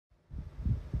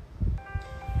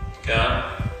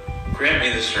God, grant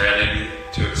me the serenity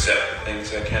to accept the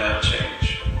things I cannot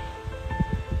change,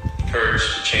 courage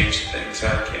to change the things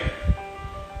I can,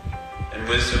 and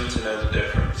wisdom to know the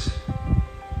difference.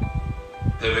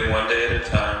 Living one day at a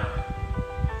time,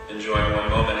 enjoying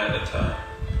one moment at a time,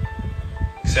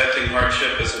 accepting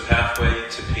hardship as a pathway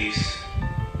to peace,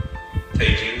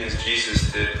 taking, as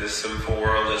Jesus did, this sinful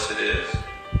world as it is,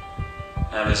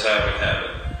 not as I would have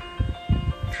it,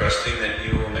 trusting that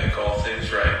you will make all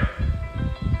things right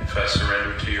if I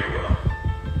surrender to your will,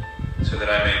 so that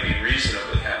I may be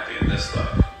reasonably happy in this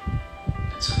life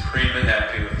and supremely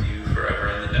happy with you forever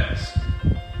in the next.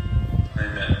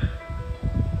 Amen.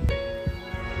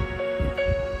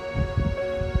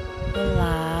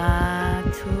 Olá a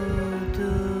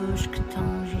todos que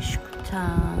estão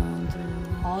escutando.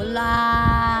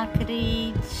 Olá,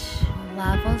 queridos.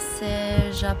 Olá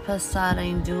vocês, já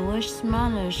passaram 2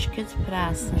 semanas, que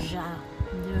depressa. Já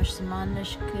 2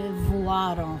 semanas que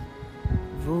voaram.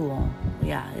 Voam,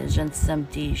 a gente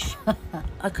sempre diz.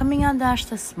 A caminhada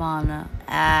esta semana,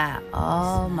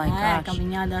 oh my gosh. A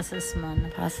caminhada essa semana.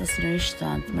 Passa-se no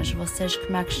instante, mas vocês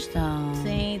como é que estão?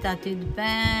 Sim, está tudo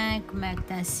bem. Como é que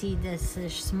tem sido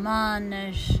essas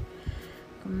semanas?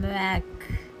 Como é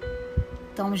que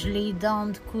estamos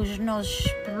lidando com os nossos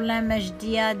problemas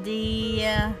dia a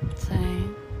dia?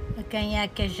 Sim. A quem é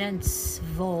que a gente se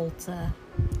volta?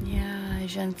 A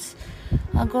gente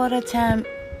agora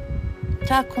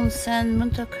está acontecendo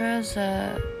muita coisa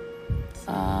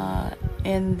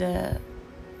in the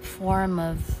form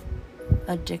of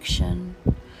addiction.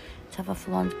 Estava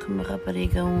falando com uma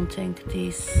rapariga ontem que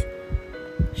disse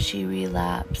she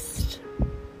relapsed.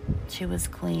 She was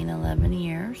clean 11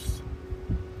 years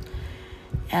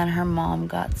and her mom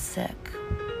got sick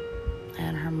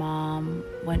and her mom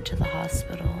went to the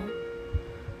hospital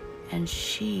and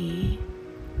she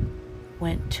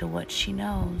went to what she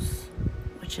knows,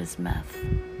 which is meth.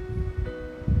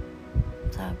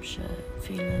 Sabes, a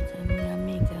filha da minha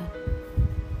amiga,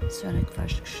 a senhora que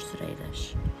faz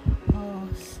costureiras. Oh,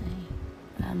 sim.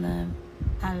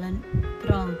 Ela,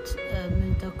 pronto,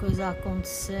 muita coisa a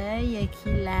acontecer e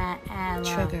aquilo é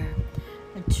ela.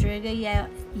 A trigger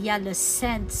e ela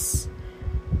sente-se,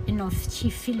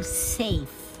 she feels safe.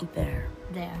 There.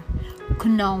 Que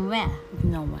não é.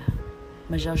 Não é.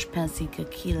 Mas eles pensam que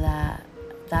aquilo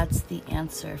that's the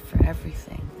answer for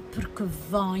everything. Porque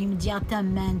vão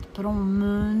imediatamente para um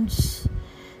mundo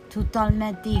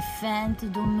totalmente diferente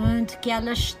do mundo que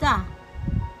ela está.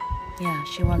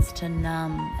 She wants to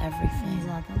numb everything.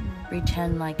 Exatamente.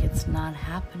 Pretend like it's not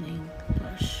happening.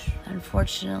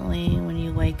 Unfortunately, when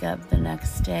you wake up the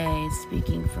next day,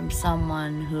 speaking from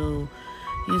someone who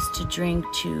used to drink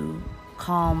to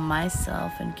calm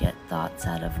myself and get thoughts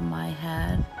out of my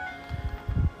head,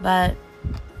 but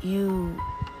you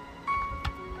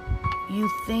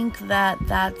think that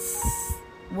that's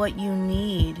what you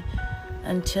need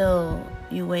until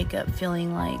you wake up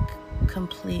feeling like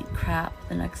complete crap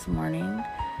the next morning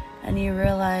and you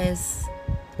realize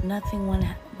nothing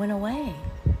went away.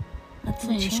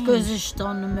 Nothing changed. As coisas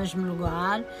estão no mesmo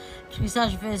lugar. Porque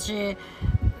às vezes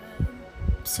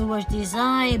pessoas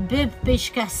dizem bebe para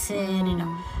esquecer,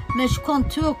 não. Mas quando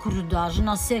tu acordares,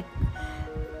 não sei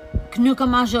que nunca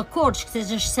mais acordes, que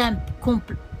estejas sempre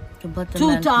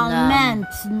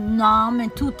totalmente não,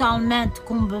 totalmente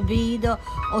com bebida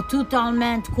ou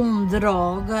totalmente com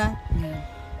droga,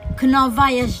 que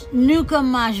nunca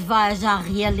mais vais à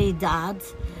realidade,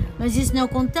 mas isso não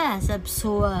acontece. A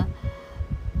pessoa,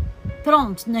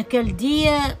 pronto, naquele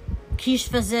dia quis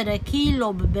fazer aquilo,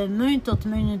 ou beber muito, ou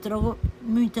tomar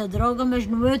muita droga, mas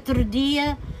no outro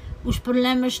dia os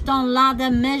problemas estão lá da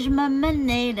mesma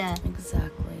maneira.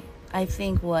 Exactly. I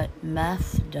think what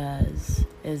meth does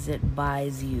is it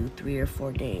buys you 3 or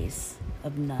 4 days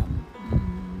of numb.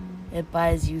 It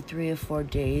buys you 3 or 4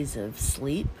 days of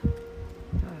sleep.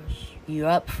 Gosh. You're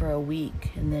up for a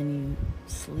week and then you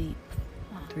sleep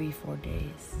 3-4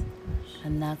 days. Gosh.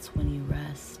 And that's when you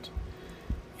rest.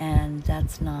 And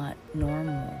that's not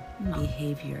normal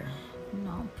behavior.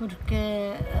 Não,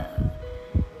 porque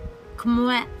como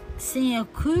é, sim, a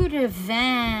cura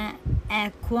vem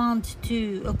quando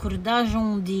tu acordares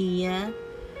um dia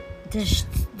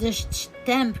deste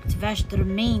tempo que estiveste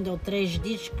dormindo, ou 3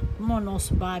 dias, como o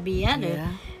nosso baby era,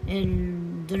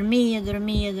 ele dormia,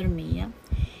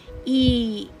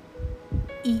 e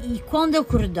quando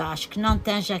acordares que não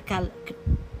tens aquela...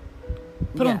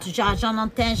 Pronto, já não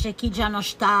tens aqui, já não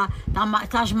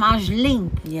estás mais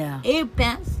limpo. Eu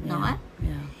penso, não é?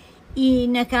 E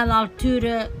naquela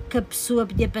altura que a pessoa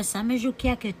podia pensar, mas o que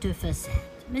é que eu estou a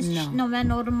fazer? Mas isto não é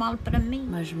normal para mim.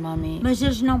 Mas, mami, Mas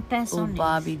eles não pensam o nisso.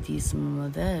 Bobby disse-me uma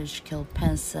vez que ele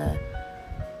pensa...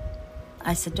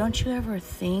 I said, don't you ever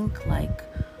think, like,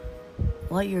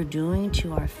 what you're doing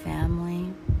to our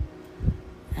family?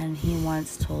 And he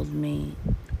once told me,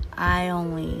 I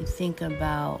only think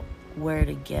about where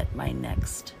to get my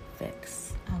next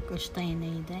fix. O que eles têm na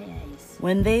ideia é isso.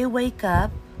 When they wake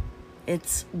up,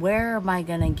 it's where am I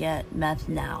going to get meth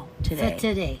now, today? For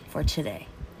today. For today.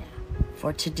 Yeah.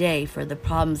 For today, for the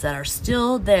problems that are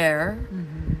still there.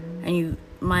 Mm-hmm. And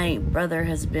my brother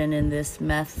has been in this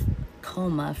meth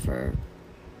coma for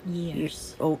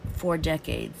Years. 4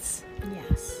 decades.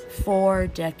 Yes. 4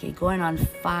 decades, going on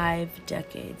 5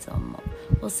 decades almost.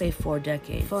 We'll say 4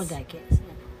 decades. 4 decades.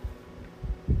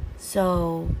 Yeah.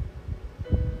 So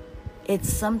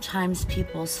it's sometimes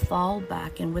people's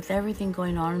fallback, and with everything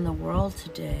going on in the world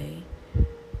today,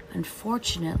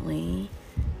 unfortunately,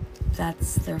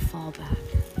 that's their fallback.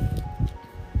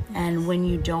 And when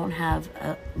you don't have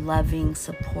a loving,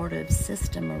 supportive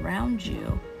system around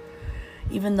you,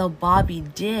 even though Bobby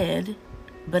did,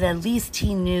 but at least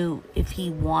he knew if he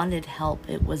wanted help,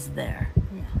 it was there.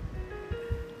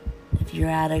 Yeah. If your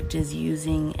addict is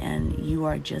using and you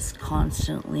are just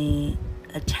constantly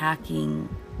attacking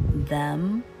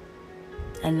them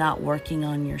and not working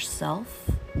on yourself,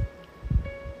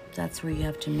 that's where you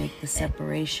have to make the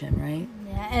separation, right?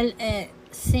 Yeah.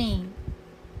 Sim,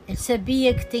 ele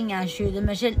sabia que tinha ajuda,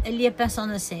 mas ele ia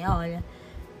pensando assim, olha,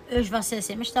 hoje vai ser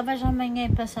assim, mas talvez amanhã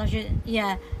peça ajuda.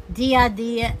 Yeah. Dia a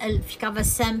dia ele ficava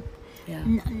sempre,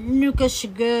 nunca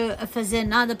chegou a fazer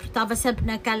nada porque estava sempre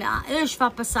naquela, hoje vai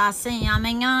passar assim,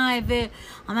 amanhã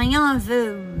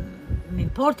me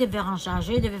importa, eu vou arranjar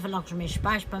ajuda, eu vou falar com os meus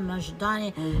pais para me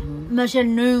ajudarem, mas ele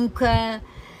nunca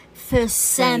fez,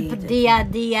 sempre dia a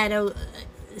dia, era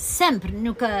sempre,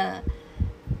 nunca,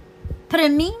 para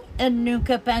mim ele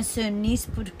nunca pensou nisso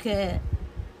porque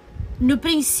no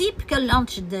princípio que ele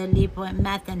antes de ir para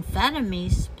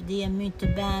methamphetamines podia muito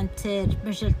bem ter,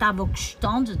 mas ele estava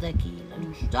gostando daquilo, ele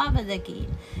gostava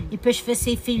daquilo e depois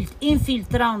foi-se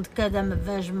infiltrando cada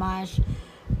vez mais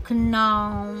que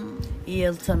não... E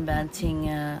ele também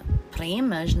tinha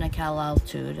primas naquela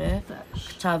altura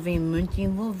que estavam muito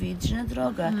envolvidos na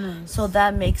droga. So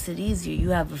that makes it easier.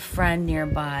 You have a friend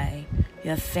nearby,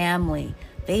 you have family.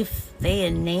 They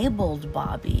enabled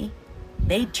Bobby.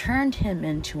 They turned him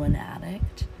into an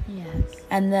addict. Yes.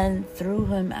 And then threw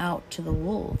him out to the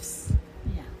wolves.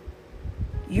 Yeah.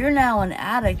 You're now an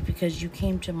addict because you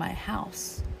came to my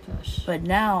house. Push. But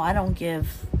now I don't give,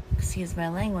 excuse my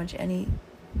language,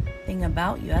 anything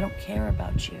about you. I don't care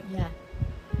about you. Yeah.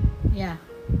 Yeah.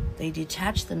 They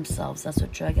detach themselves. That's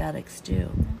what drug addicts do.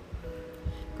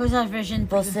 Pois às vezes a gente...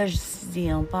 Vocês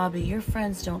diziam, Bobby, your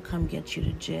friends don't come get you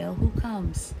to jail. Who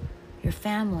comes? Your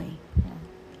family. Yeah.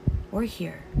 We're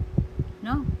here.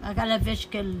 Não, aquela vez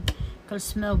que ele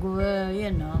se magoou,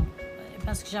 eu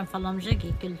penso que já falamos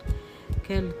aqui, que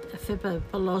ele foi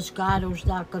para Los Garos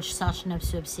dar aqueles sachos na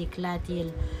sua bicicleta e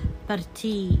ele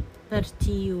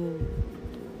partiu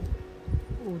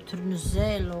o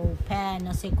tornozelo, o pé,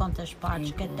 não sei quantas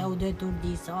partes, que até o doutor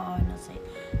disse, não sei,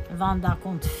 vão dar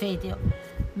com defeito,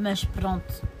 mas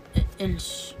pronto,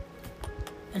 eles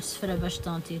sofreram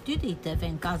bastante e tudo, e esteve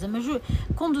em casa, mas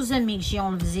quando os amigos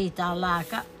iam visitar lá,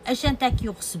 a gente é que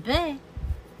o receber,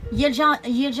 e ele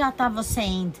já estava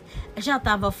saindo, já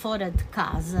estava fora de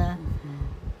casa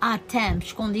há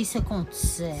tempos, quando isso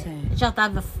aconteceu. Já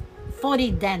estava fora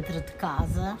e dentro de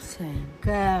casa. Sim.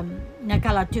 Que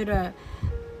naquela altura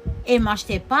eu mais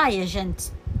ter pai, a gente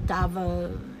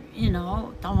estava,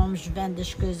 estávamos vendo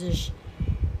as coisas,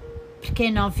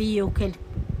 porque não via o que ele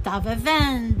estava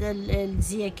vendo, ele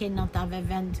dizia que ele não estava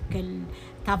vendo, que ele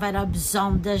estava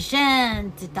abusando da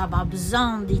gente, estava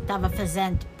abusando e estava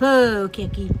fazendo pouco,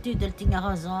 aquilo tudo, ele tinha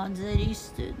razão a dizer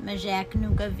isso tudo, mas é que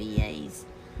nunca via isso.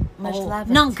 Mas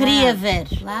não queria ver.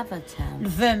 Leva tempo.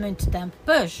 Levou muito tempo,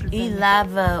 pois. E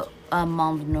leva a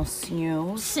mão no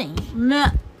senhor. Sim,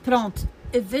 mas pronto,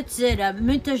 eu vou dizer, há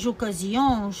muitas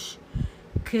ocasiões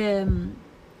que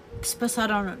se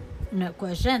passaram com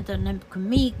a gente,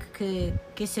 comigo, que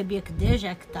eu sabia que Deus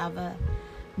é que estava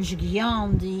nos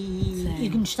guiando e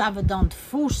que nos estava dando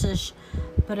forças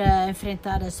para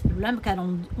enfrentar esse problema, que era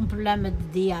um problema de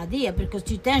dia a dia, porque se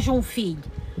tu tens um filho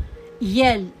e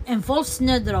ele envolve-se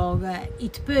na droga e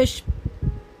depois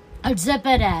ele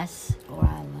desaparece,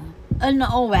 ele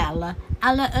ou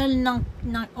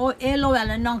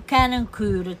ela não querem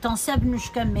cura, estão sempre nos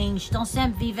caminhos, estão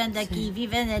sempre vivendo aqui,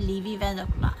 vivendo ali, vivendo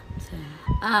lá.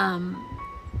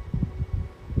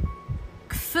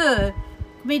 Que foi,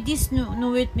 como eu disse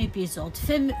no último episódio,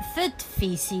 foi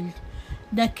difícil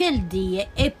naquele dia,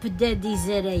 é poder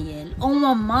dizer a ele, ou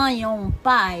uma mãe, ou um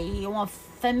pai, ou uma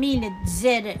família,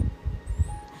 dizer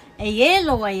a ele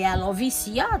ou a ela, ou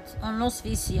viciado, ou não se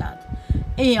viciado,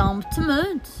 eu amo-te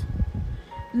muito,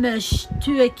 mas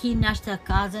tu aqui nesta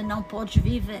casa não podes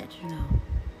viver.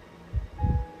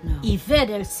 Não. E ver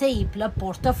ele sair pela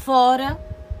porta fora,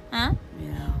 hein?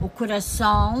 Yeah. O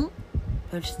coração,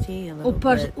 Partia a little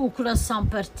bit. o coração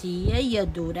partia e a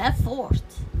dor é forte.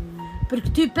 Porque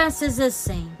tu pensas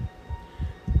assim,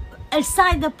 ele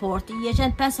sai da porta e a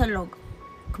gente pensa logo,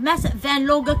 vem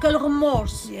logo aquele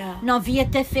remorso, Yeah. não devia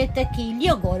ter feito aquilo, e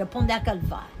agora para onde é que ele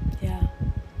vai? Yeah.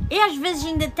 E às vezes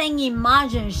ainda tenho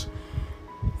imagens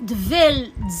de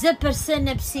ver desaparecer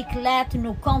na bicicleta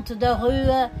no canto da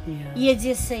rua, Yeah. e a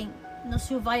dizer assim, não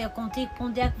se eu vai contigo, para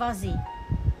onde é que vais ir?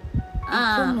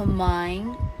 E como mãe,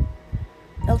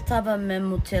 ele estava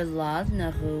mesmo ao teu lado na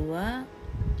rua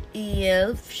e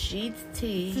ele fugia de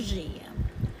ti. Fugia.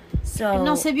 So, Eu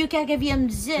não sabia o que é que havia de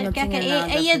dizer. Não O que é que tinha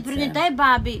nada aí eu para perguntei,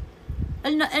 Babi,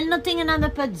 ele não tinha nada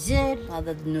para dizer.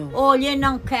 nada de novo. Olha, eu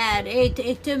não quero, eu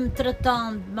estou-me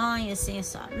tratando bem, assim,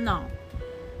 sabe? Não.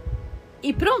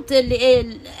 E pronto,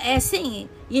 ele é assim.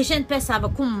 E a gente pensava,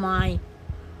 como mãe,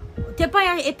 teu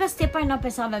pai, eu penso que teu pai não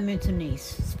pensava muito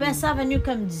nisso. Se pensava,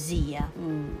 nunca me dizia.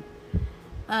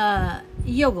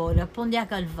 E agora, para onde é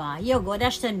que ele vai? E agora,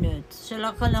 esta noite, sei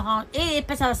lá que ele arranja... Eu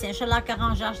pensava assim, sei lá que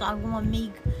arranjaste algum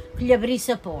amigo que lhe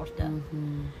abrisse a porta.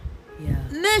 Yeah.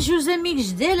 Mas os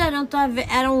amigos dele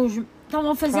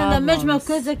estavam fazendo a mesma Problems.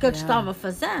 coisa que ele Yeah. estava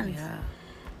fazendo. Yeah.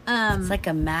 It's like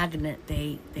a magnet.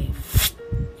 They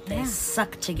Yeah.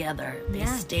 suck together. They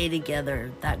Yeah. stay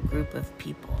together. That group of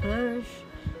people. Pois.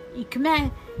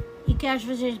 E que às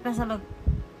vezes a gente pensava,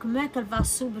 como é que ele vai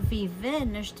sobreviver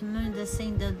neste mundo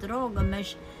assim da droga?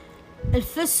 Mas ele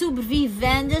foi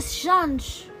sobrevivendo esses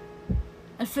anos.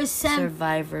 Ele foi sempre...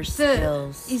 Survivor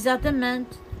skills.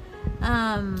 Exatamente.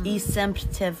 E sempre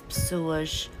teve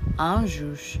pessoas,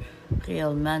 anjos,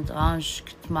 realmente anjos,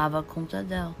 que tomavam conta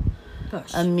dele.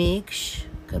 Pois. Amigos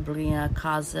que abriam a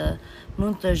casa.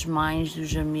 Muitas mães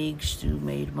dos amigos do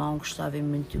meu irmão gostavam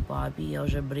muito do Bobby.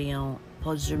 Eles abriam,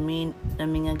 podes dormir na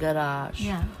minha garagem,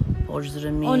 Yeah. podes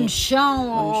dormir Ou no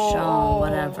chão, no chão,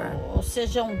 whatever. ou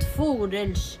seja onde for,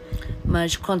 eles...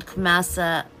 Mas quando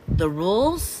começa the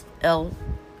rules,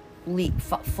 ele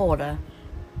fora.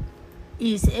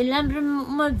 Isso, eu lembro-me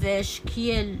uma vez que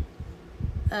ele,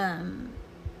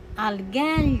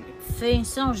 alguém foi em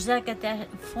São José, que até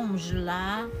fomos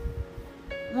lá,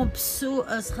 uma pessoa,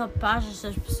 as rapazes,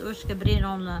 as pessoas que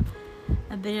abriram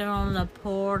a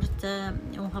porta,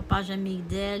 um rapaz amigo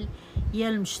dele, e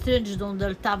ele mostrou-nos de onde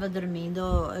ele estava dormindo.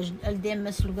 Ele deu-me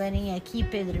esse lugarinho aqui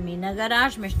para eu dormir na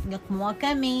garagem, mas tinha como uma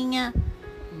caminha.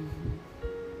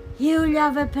 E eu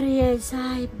olhava para ele e disse,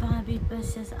 ai, Babi,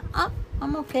 pensei assim,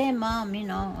 I'm okay, mami,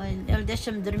 não, ele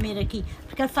deixa-me dormir aqui.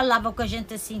 Porque ele falava com a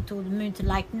gente assim tudo, muito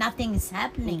like, nothing's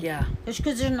happening. Yeah. As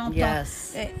coisas não estão...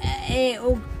 Yes.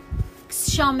 O que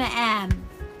se chama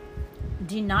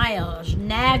denial, eles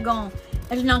negam,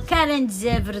 eles não querem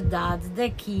dizer a verdade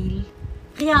daquilo.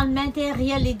 Realmente é a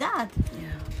realidade.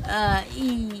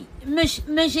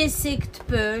 Mas eu sei que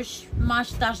depois,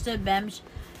 mais tarde sabemos,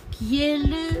 que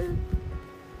ele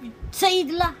saiu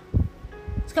de lá.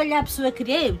 Se calhar a pessoa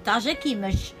queria, estás aqui,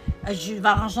 mas ajuda,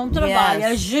 vai arranjar um trabalho,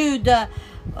 Yes. ajuda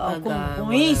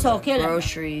com isso ou aquilo.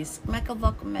 Groceries. Como é que ele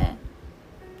vai comer?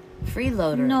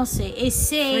 Freeloader. Não sei, eu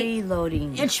sei,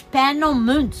 Freeloading. eles penam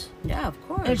muito. Yeah, of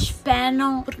course. Eles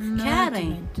penam Porque muito, querem.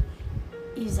 muito.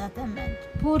 Exatamente.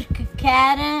 Porque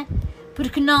querem,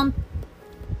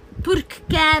 porque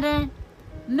querem,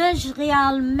 mas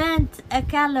realmente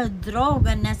aquela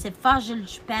droga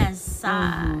faz-lhes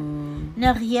pensar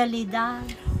na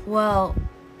realidade. Well,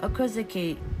 a coisa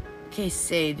que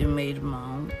sei do meu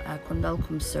irmão é quando ele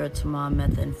começou a tomar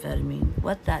methamphetamine,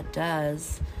 what that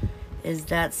does is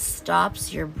that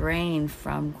stops your brain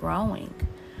from growing.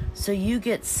 So you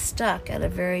get stuck at a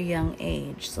very young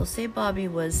age. So say Bobby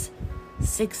was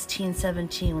 16,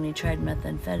 17 when he tried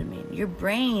methamphetamine. Your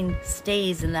brain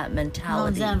stays in that Não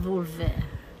mentality. desenvolver.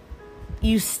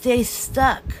 You stay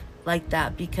stuck like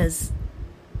that because,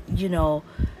 you know,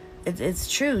 it's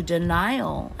true,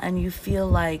 denial, and you feel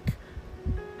like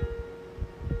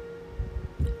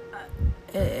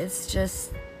it's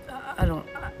just, I don't,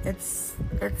 it's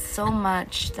so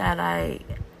much that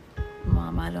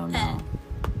Mom, I don't know.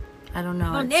 I don't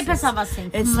know. Bom, It's eu just- pensava assim,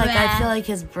 It's como like I é- feel like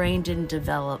his brain didn't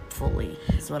develop fully,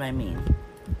 is what I mean.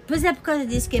 Pois é por causa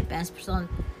disso que eu penso, portanto,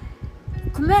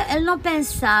 ele não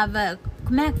pensava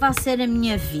como é que vai ser a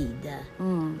minha vida,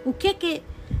 o que é que,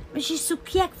 mas isso o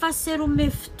que é que vai ser o meu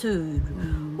futuro,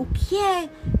 O que é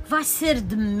que vai ser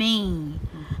de mim?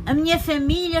 A minha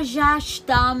família já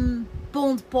está me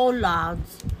pondo para o lado.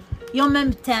 E ao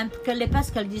mesmo tempo, que ele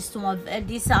parece que ele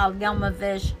disse a alguém uma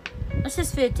vez, não sei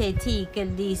se foi a Teti que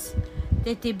ele disse,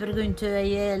 Teti perguntou a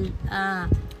ele,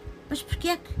 mas porquê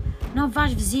é que não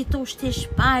vais visitar os teus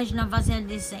pais? Não vais? Ele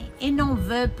disse, eu não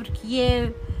vou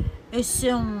porque eu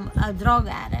sou a drug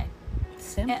addict.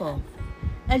 Simple.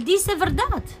 Ele disse a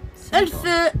verdade.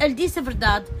 Ele disse a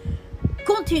verdade.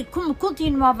 Como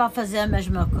continuava a fazer a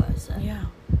mesma coisa. Yeah.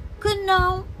 Que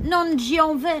não nos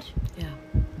iam ver. Yeah.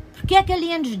 Porque é que ele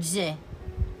ia nos dizer?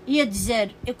 Ia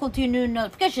dizer, eu continuo na...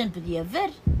 Porque a gente podia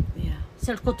ver Yeah.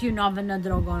 se ele continuava na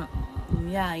droga.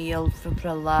 Yeah, e ele foi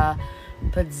para lá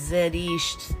para dizer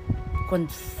isto quando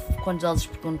eles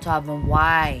perguntavam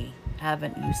why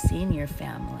haven't you seen your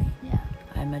family? Yeah.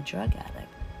 I'm a drug addict.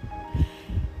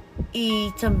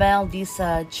 E também ele disse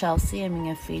a Chelsea, a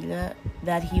minha filha,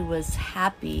 that he was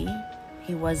happy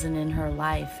he wasn't in her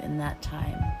life in that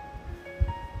time.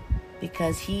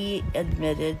 Because he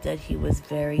admitted that he was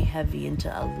very heavy into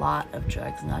a lot of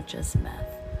drugs, not just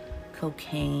meth,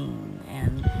 cocaine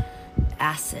and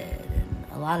acid and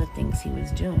a lot of things he was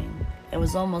doing. It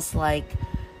was almost like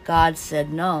God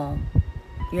said, no,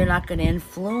 you're not going to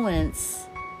influence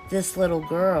this little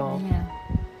girl. Yeah.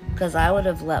 Because I would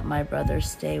have let my brother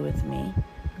stay with me.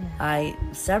 I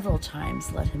several times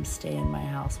let him stay in my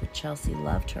house with Chelsea,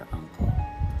 loved her uncle.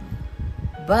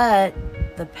 But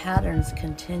the patterns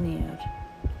continued.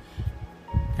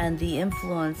 And the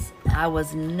influence, I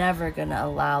was never going to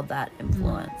allow that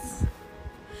influence.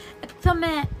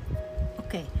 Também,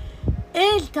 ok,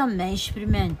 ele também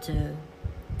experimentou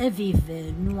a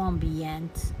viver num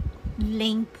ambiente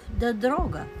limpo da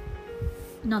droga.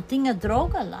 Não tinha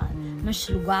droga lá, mas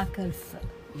o lugar que ele foi,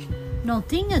 não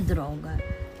tinha droga.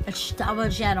 It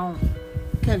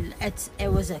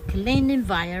was a clean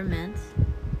environment,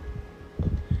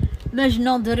 mas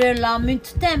não durou lá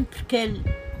muito tempo, porque ele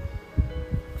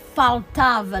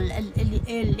faltava,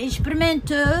 ele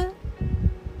experimentou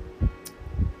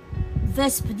ver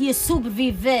se podia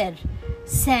sobreviver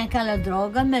sem aquela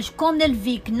droga, mas quando ele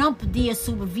viu que não podia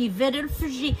sobreviver, ele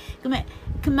fugiu.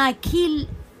 Como aquilo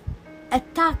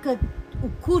ataca o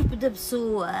corpo da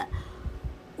pessoa,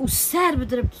 o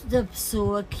cérebro da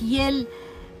pessoa, que ele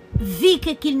vi que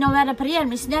aquilo não era para ele,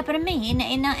 mas isso não é para mim,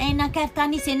 eu não quero estar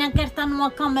nisso, eu não quero estar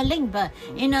numa cama limpa,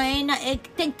 eu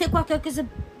tenho que ter qualquer coisa,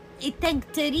 eu tenho que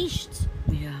ter isto,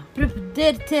 para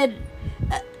poder ter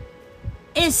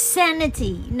his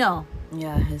sanity, não.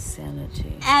 Yeah, his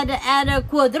sanity. Era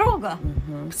com a droga.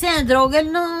 Sem a droga ele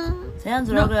não... Sem a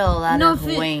droga ele era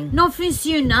ruim. Não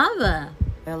funcionava.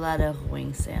 Ele era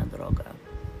ruim sem a droga.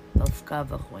 Ele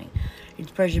ficava ruim. E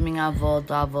depois a minha avó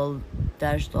dava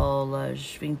 $10,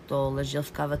 $20, e ele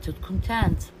ficava tudo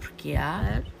contente. Porque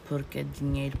porque é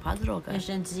dinheiro para a droga. A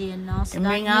gente dizia, nossa,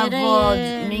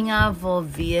 minha avó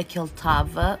via que ele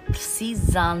estava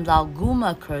precisando de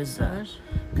alguma coisa.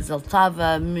 Porque ele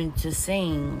estava muito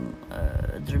assim,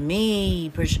 dormir,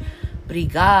 depois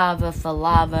brigava,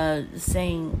 falava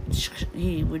sem...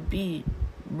 He would be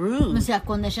rude. Mas é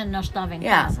quando a gente não estava em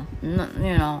casa.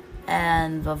 You know,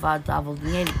 and vovó dava o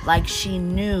dinheiro, like she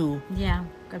knew. Yeah,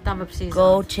 que estava precisando.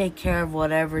 Go take care of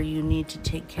whatever you need to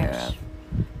take care of,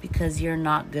 because you're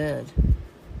not good.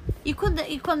 E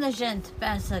quando a gente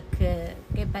pensa que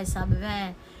quem pensava,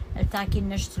 bem, ele está aqui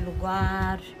neste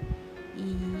lugar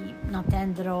e não tem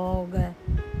droga,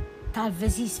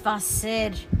 talvez isso vá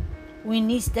ser o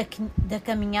início da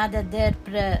caminhada dele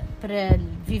para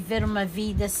viver uma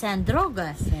vida sem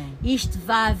droga. Sim. Isto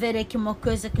vai haver aqui uma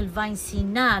coisa que ele vai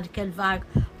ensinar, que ele vai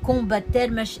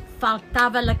combater, mas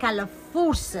faltava-lhe aquela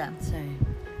força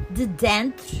de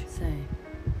dentro. Sim.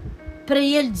 Para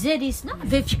ele dizer isso, não,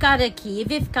 vou ficar aqui,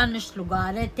 vou ficar neste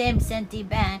lugar até me sentir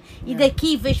bem e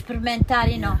daqui vou experimentar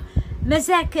e não. Mas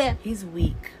é que... He's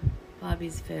weak.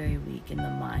 Bobby's very weak in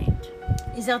the mind.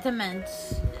 Exatamente.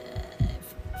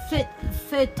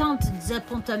 Foi tanto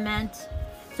desapontamentos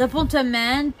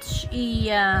e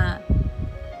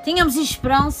tínhamos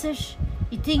esperanças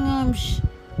e tínhamos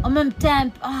ao mesmo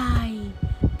tempo,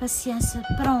 paciência,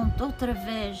 pronto, outra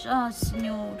vez,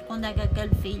 Senhor, quando é que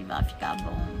aquele filho vai ficar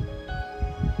bom?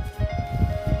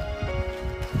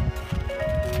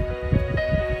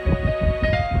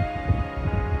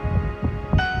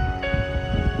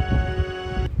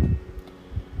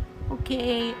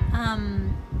 Ok,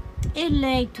 eu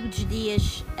leio todos os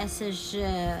dias essas...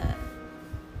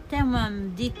 tem uma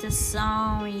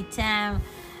meditação e tem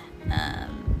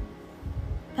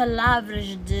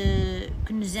palavras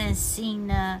que nos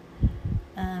ensina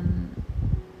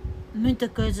muita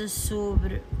coisa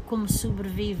sobre como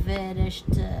sobreviver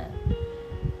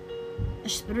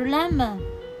este problema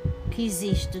que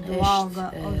existe do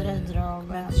álcool ou da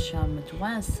droga. Se chama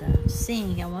doença.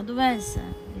 Sim, é uma doença,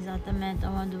 exatamente, é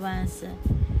uma doença.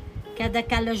 Que é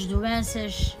daquelas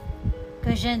doenças que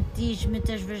a gente diz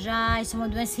muitas vezes, isso é uma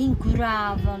doença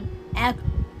incurável.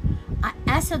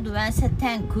 Essa doença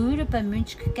tem cura para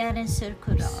muitos que querem ser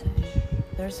curados.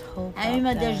 There's hope É out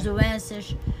uma there. das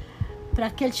doenças, para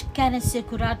aqueles que querem ser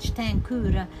curados, tem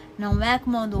cura. Não é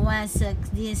como uma doença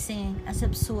que diz assim, essa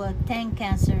pessoa tem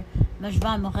câncer, mas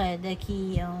vai morrer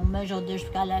daqui a um mês ou dois,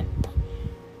 porque ela...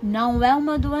 Não é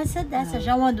uma doença dessas,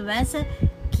 é uma doença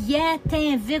que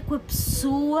tem a ver com a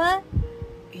pessoa.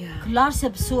 Yeah. Claro, se a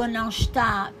pessoa não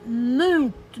está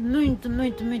muito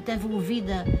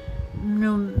envolvida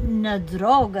na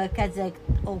droga, quer dizer,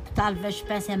 ou que talvez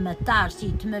pense em matar-se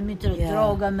e tomar muita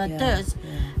droga, matar-se.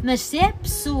 Mas se é a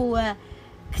pessoa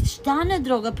que está na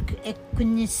droga, porque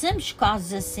conhecemos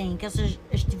casos assim, que eles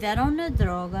estiveram na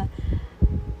droga,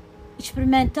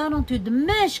 experimentaram tudo,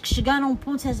 mas que chegaram a um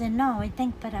ponto de dizer, não, eu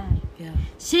tenho que parar.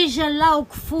 Seja lá o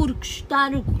que for,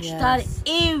 gostar, o que gostar,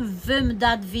 eu vou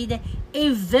mudar de vida,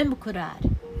 eu vou me curar.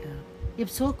 E a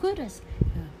pessoa cura-se.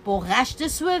 Para o resto da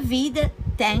sua vida,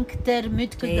 tem que ter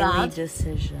muito Daily cuidado.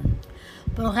 decision.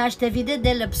 Para o resto da vida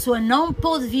dele, a pessoa não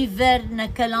pode viver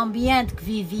naquele ambiente que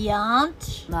vivia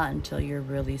antes. Not until you're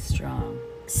really strong.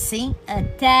 Sim,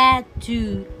 até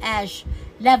tu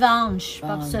leva anos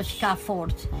para a pessoa ficar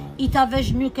forte. E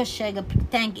talvez nunca chega, porque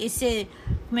tem que... Esse,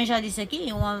 como eu já disse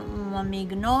aqui, um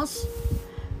amigo nosso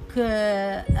que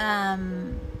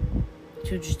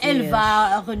ele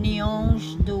vai a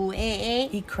reuniões do EE.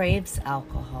 He craves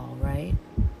alcohol, right?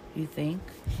 You think?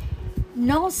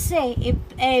 Não sei,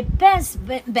 eu penso,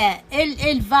 bem,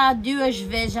 ele vai 2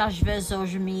 vezes, às vezes,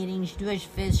 aos meetings, 2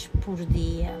 vezes por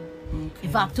dia. E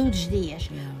vai todos os dias.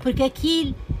 Porque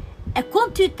aquilo,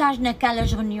 quando tu estás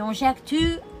naquelas reuniões, é que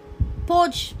tu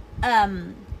podes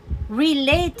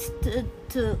relate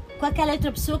com aquela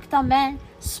outra pessoa que também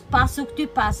se passa o que tu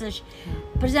passas.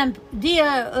 Por exemplo,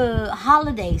 dia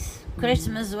holidays,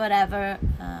 Christmas, whatever,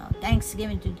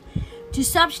 Thanksgiving, tudo. Tu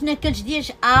sabes que naqueles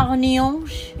dias há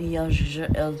reuniões.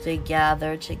 They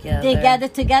gather together. They gather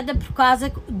together por causa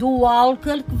do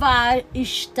álcool que vai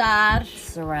estar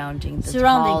surrounding the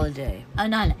holiday.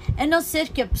 A não ser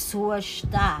que a pessoa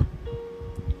está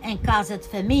em casa de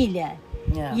família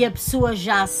e a pessoa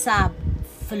já sabe,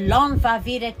 fulano vai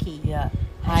vir aqui.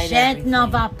 A gente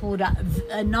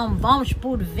não vamos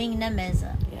pôr vinho na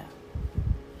mesa.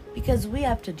 Because we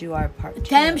have to do our part too.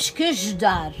 Temos que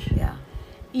ajudar.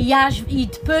 E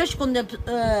depois, quando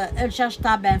ele já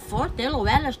está bem forte, ele ou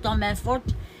ela estão bem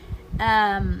forte,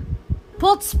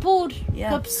 pode-se pôr,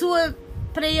 a pessoa,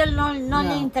 para ele não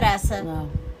lhe interessa.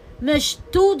 Mas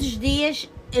todos os dias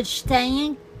eles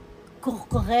têm que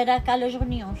recorrer àquelas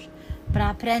reuniões para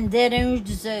aprenderem uns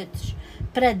dos outros,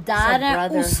 para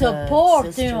darem o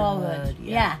suporte um ao outro.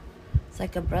 It's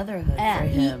like a brotherhood for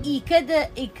him.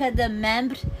 E cada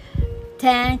membro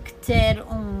tem que ter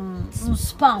um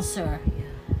sponsor.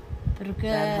 Porque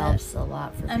that helps a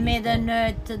lot for à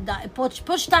meia-noite podes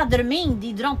estar dormindo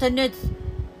e durante a noite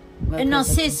eu não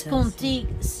sei se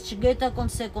chegou a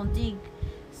acontecer contigo,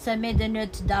 se à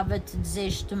meia-noite dava-te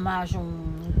desejo de tomar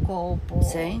um copo.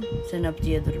 Sim, você não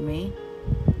podia dormir.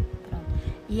 Pronto.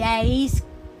 E é isso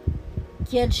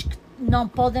que eles não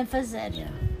podem fazer.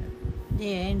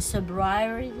 In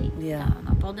sobriety,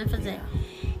 não podem fazer.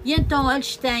 E então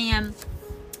eles têm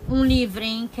um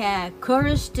livrinho que é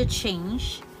Courage to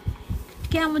Change,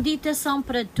 que é uma meditação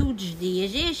para todos os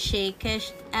dias. Eu achei que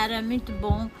este era muito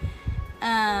bom,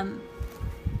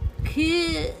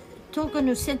 que toca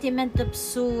no sentimento da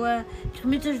pessoa, porque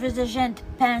muitas vezes a gente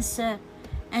pensa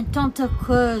em tanta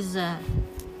coisa,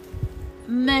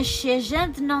 mas se a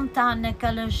gente não está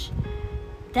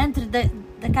dentro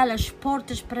daquelas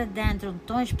portas para dentro, onde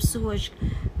estão as pessoas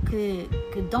que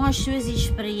dão as suas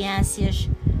experiências,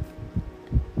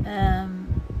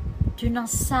 tu não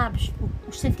sabes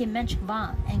os sentimentos que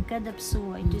vão em cada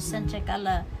pessoa e tu sentes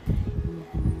aquela...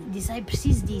 Diz, eu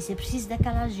preciso disso, eu preciso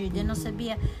daquela ajuda, eu não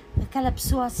sabia aquela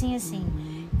pessoa assim.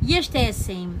 E este é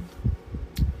assim: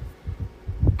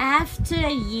 After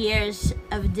years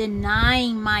of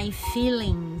denying my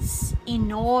feelings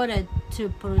in order to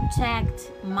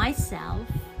protect myself,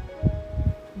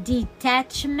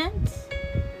 detachment,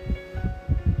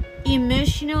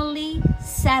 emotionally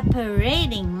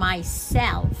separating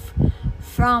myself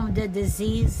from the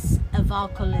disease of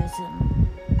alcoholism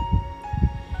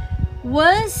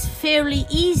was fairly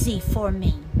easy for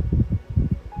me,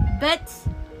 but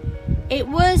it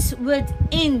was with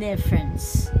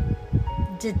indifference.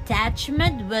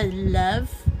 Detachment with love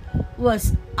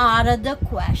was out of the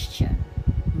question.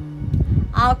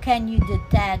 How can you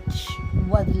detach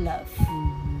with love?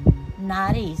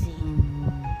 Not easy.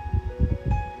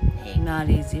 Not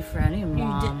easy for any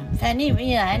mom.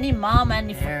 Any mom,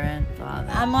 any parent,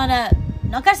 father. I'm gonna.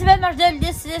 Não quero saber mais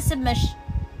desse, mas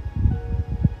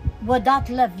without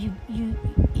love,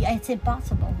 it's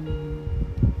impossible.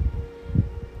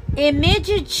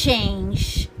 Immediate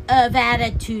change of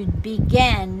attitude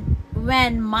began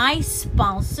when my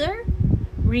sponsor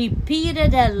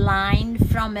repeated a line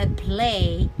from a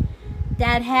play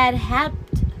that had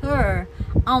helped her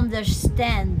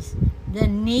understand the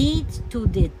need to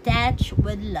detach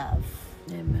with love.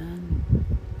 Amen.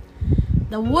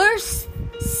 The worst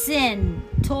sin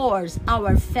towards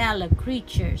our fellow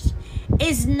creatures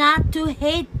is not to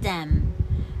hate them,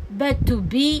 but to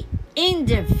be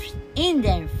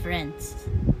indifferent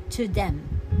to them.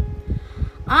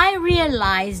 I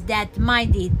realized that by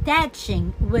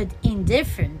detaching with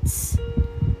indifference,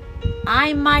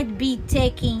 I might be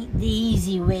taking the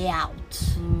easy way out.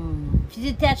 If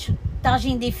you detach, estás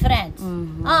indiferente.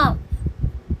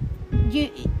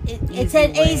 It's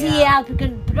an easy out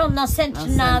because não sentes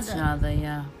nada.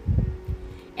 Yeah.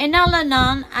 In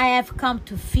Al-Anon, I have come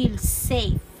to feel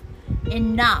safe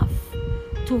enough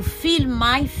to feel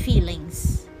my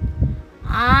feelings.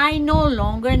 I no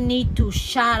longer need to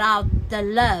shout out the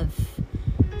love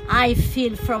I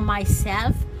feel for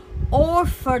myself or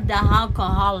for the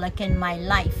alcoholic in my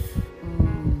life.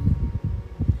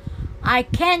 I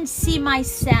can see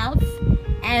myself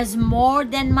as more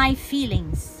than my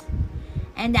feelings,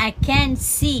 and I can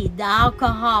see the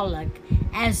alcoholic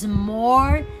as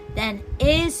more than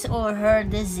his or her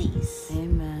disease.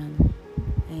 Amen.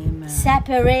 Amen.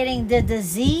 Separating the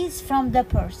disease from the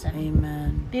person.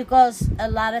 Amen. Because a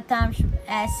lot of times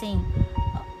é assim,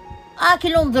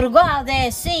 aquele drogado é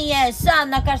assim, é só,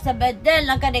 não quero saber dele,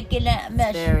 não quero aquilo.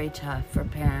 It's very tough for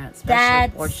parents, especially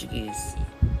Portuguese.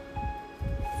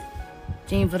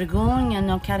 Tem vergonha,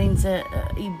 não querem dizer,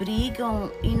 e brigam,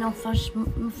 e não faz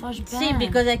bem. Sim,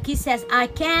 because aqui says, I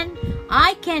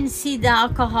can see the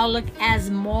alcoholic as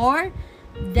more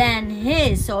than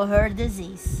his or her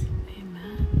disease.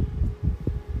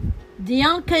 Amen. The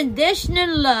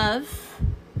unconditional love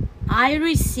I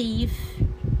receive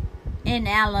in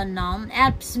Al-Anon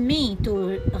helps me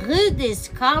to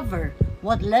rediscover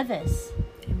what love is.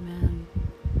 Amen.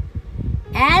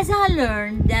 As I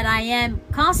learn that I am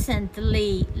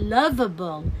constantly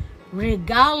lovable,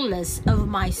 regardless of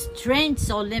my strengths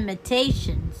or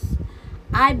limitations,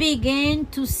 I begin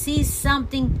to see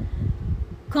something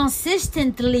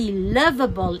consistently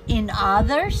lovable in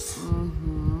others,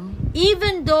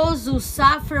 even those who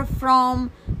suffer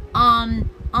from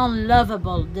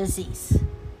unlovable disease.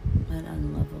 An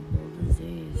unlovable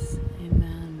disease.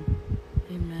 Amen.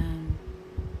 Amen.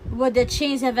 With the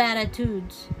change of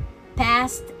attitudes,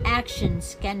 past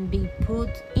actions can be put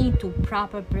into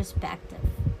proper perspective.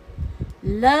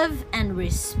 Love and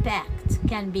respect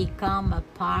can become a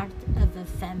part of a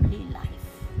family life.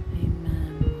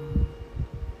 Amen.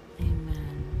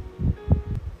 Amen.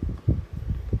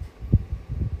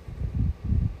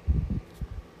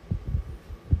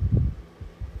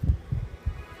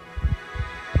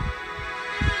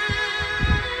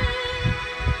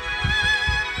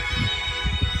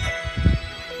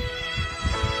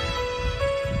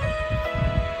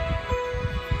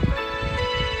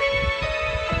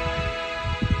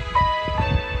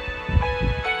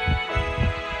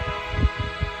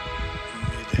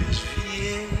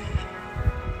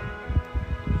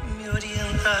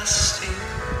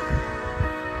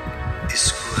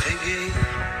 Escorreguei,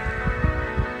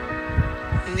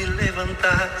 me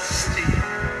levantaste,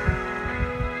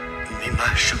 me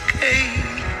machuquei,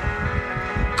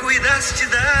 cuidaste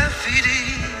da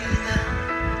ferida,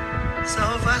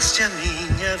 salvaste a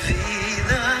minha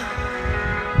vida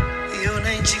e eu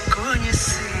nem te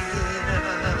conhecia.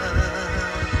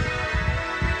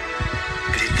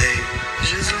 Gritei,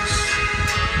 Jesus,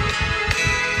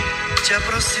 te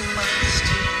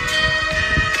aproximaste.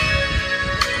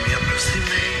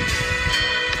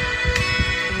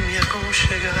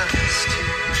 Chegaste,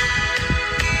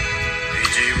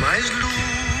 pedi mais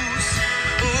luz,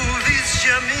 ouviste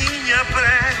a minha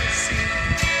prece,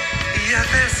 e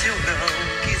até se eu não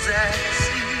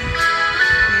quisesse,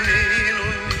 me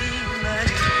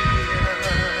iluminarias.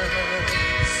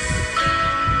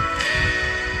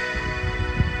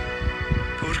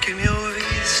 Porque me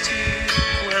ouviste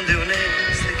quando eu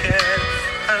nem sequer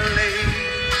falei,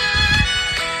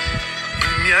 e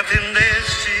me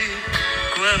atendeste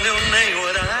quando eu nem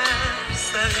orar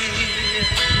sabia.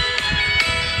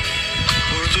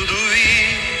 Por tudo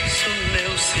isso,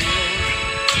 meu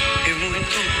Senhor, e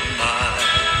muito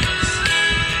mais,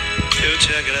 eu te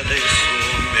agradeço,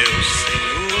 meu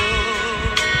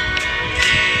Senhor,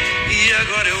 e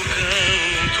agora eu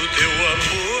canto teu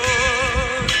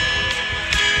amor.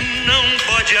 Não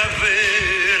pode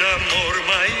haver amor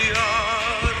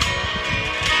maior,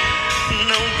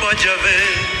 não pode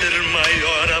haver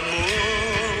maior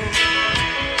amor.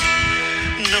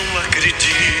 Não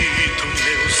acredito,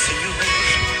 meu Senhor,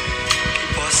 que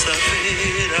possa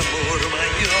haver amor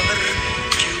maior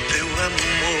que o teu amor.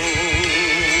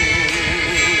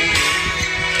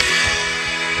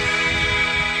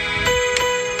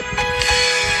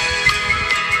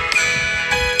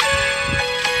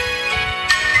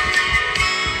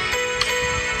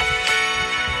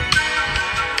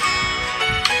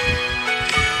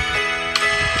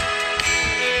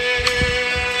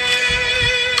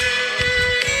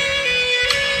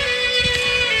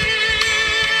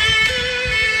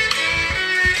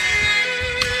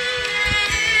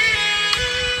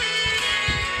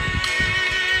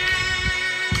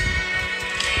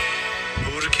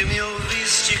 Porque me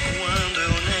ouviste quando eu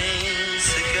nem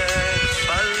sequer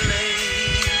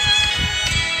falei,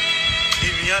 e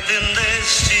me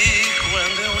atendeste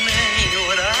quando eu nem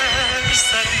orar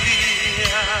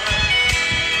sabia.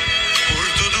 Por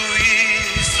tudo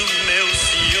isso, meu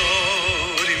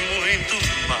Senhor, e muito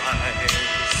mais,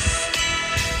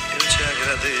 eu te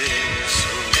agradeço,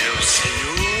 meu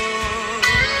Senhor,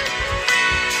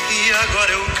 e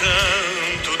agora eu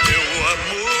canto teu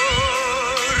amor.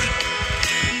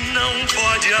 Não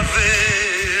pode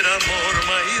haver amor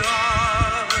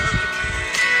maior,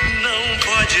 não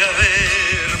pode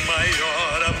haver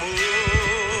maior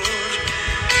amor.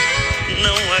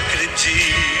 Não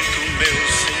acredito, meu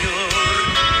Senhor,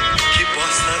 que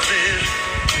possa haver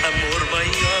amor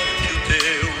maior que o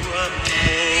teu amor.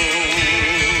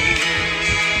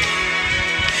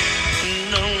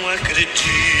 Não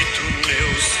acredito, meu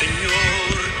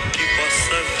Senhor, que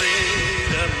possa haver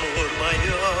amor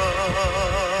maior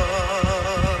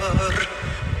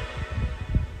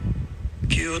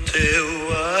que o teu amor.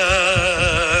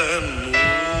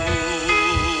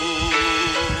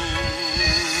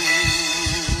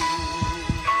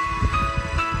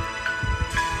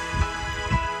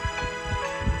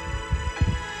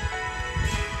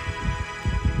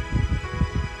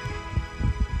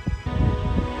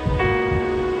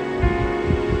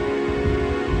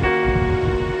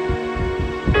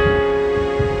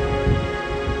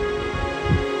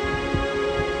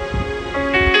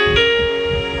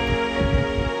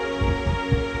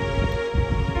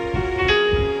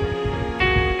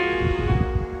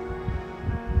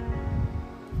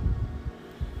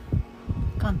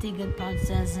 Cantiga de Padre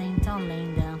Zezinho, tão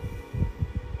linda.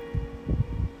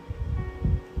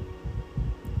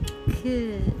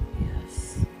 Que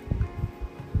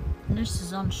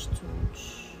nestes anos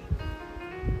todos,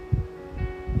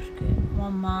 porque uma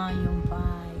mãe e um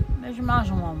pai, mas mais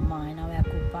uma mãe, não é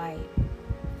que o pai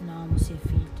não ama o seu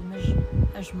filho, mas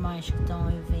as mães que estão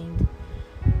aí vindo,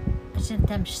 a gente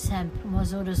temos sempre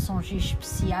umas orações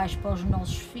especiais para os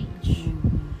nossos filhos,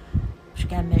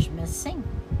 porque é mesmo assim.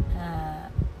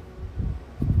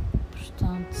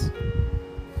 Portanto,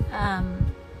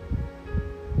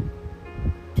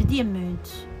 pedia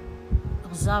muito,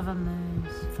 rezava muito,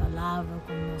 falava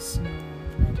com o Nosso Senhor,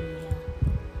 Maria,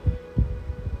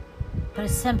 para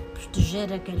sempre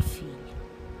proteger aquele filho.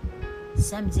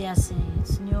 Sempre dizia assim: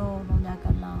 Senhor, onde é que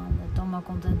ela anda? Toma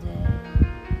conta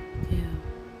dele.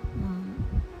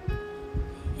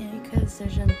 Because a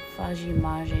gente faz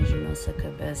imagens na nossa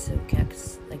cabeça, o que é que,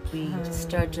 like, we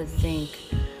start to think,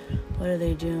 what are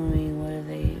they doing, what are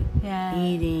they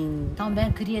eating,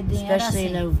 Também queria dizer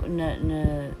especially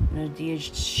assim, nos dias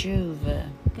de chuva.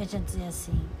 que a gente dizia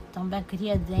assim, também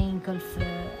queria dizer que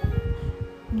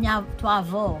tua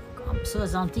avó,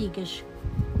 pessoas antigas,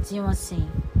 diziam assim: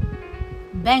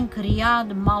 bem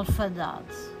criado, mal fadado.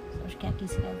 Sabes o que é que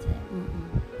isso quer dizer?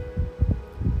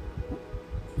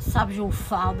 Sabes, o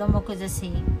fado é uma coisa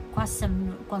assim, quase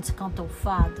sempre quando se canta o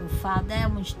fado é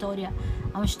uma história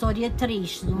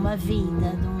triste de uma vida,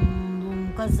 de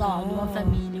um casal, de uma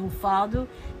família. O fado,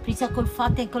 por isso é que o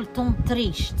fado tem aquele tom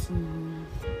triste.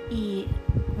 E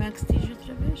Como é que se diz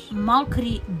outra vez?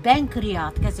 bem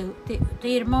criado, quer dizer, o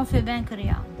teu irmão foi bem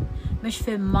criado, mas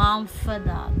foi mal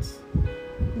fadado.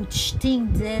 O destino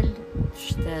dele,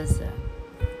 Tristeza.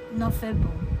 não foi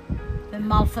bom. Foi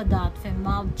mal fadado, foi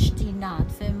mal destinado,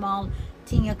 foi mal,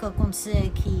 tinha que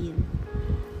acontecer aquilo.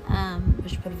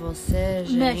 Mas para vocês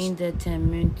ainda tem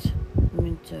muita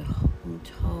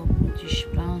hope, muita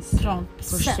esperança. Pronto, para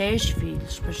os seus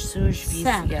filhos, para os seus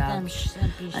viciados.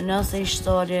 A nossa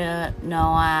história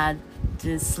não há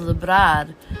de celebrar,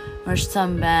 mas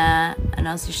também a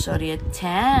nossa história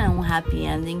tem um happy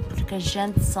ending porque a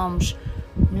gente somos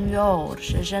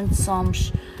melhores, a gente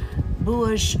somos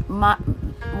boas,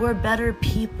 we're better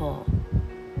people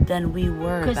than we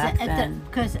were back then.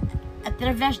 Because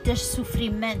através deste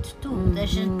sofrimento tudo, a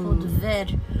gente pôde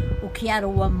ver o que era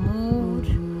o amor,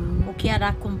 o que era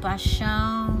a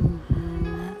compaixão,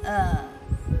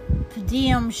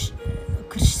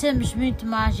 crescemos muito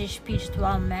mais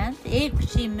espiritualmente. Eu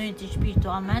cresci muito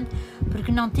espiritualmente porque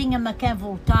não tinha-me a quem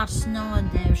voltar senão a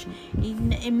Deus. E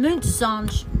em muitos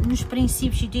anos, nos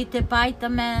princípios de ter pai,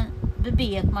 também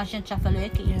bebia, como a gente já falou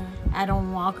aqui. Era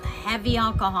um heavy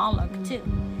alcoholic too.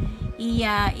 E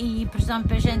por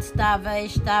exemplo, a gente estava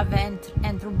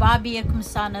entre o Bobby a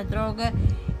começar na droga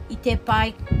e ter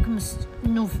pai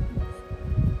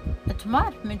a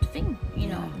tomar muito vinho,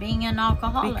 being an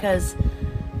alcoholic. Because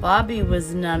Bobby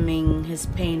was numbing his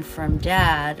pain from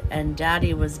Dad, and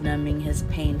Daddy was numbing his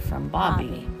pain from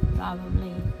Bobby.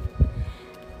 Probably.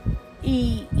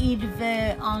 E de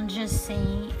ver anos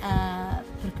assim,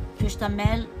 porque depois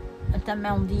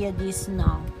também um dia disse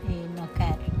não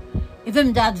quero. Eu vou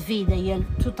mudar de vida, e ele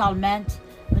totalmente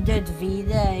mudou de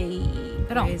vida e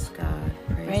pronto.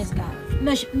 Praise God.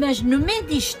 Mas no meio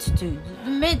disto tudo,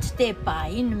 no meio de ter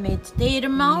pai e no meio de ter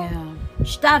irmão,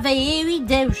 estava eu e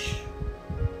Deus.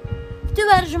 Tu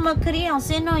eras uma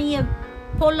criança, eu não ia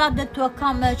para o lado da tua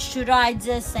cama chorar e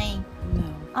dizer assim,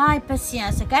 ai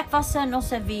paciência, o que é que vai ser a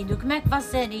nossa vida, como é que vai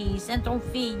ser isso, entre um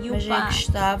filho e o pai. Mas eu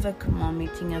gostava que a Mami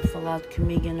tinha falado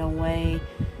comigo in a way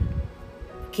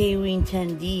que eu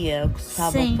entendia o que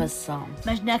estava passando.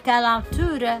 Mas naquela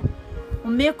altura o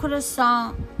meu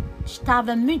coração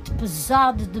estava muito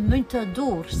pesado de muita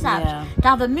dor, sabes?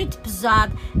 Estava muito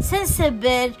pesado, sem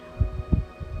saber.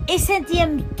 Eu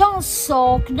sentia-me tão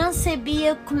só que não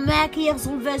sabia como é que ia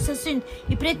resolver esse assunto.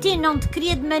 E para ti não te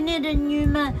queria de maneira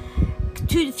nenhuma que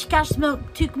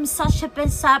tu começaste a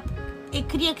pensar. Eu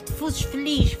queria que tu fosses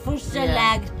feliz, fosses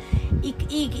alegre.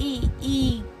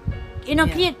 E eu não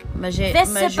queria que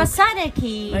viesse a passar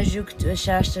aqui. Mas o que tu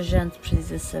achaste a gente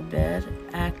precisa saber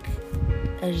é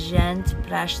que a gente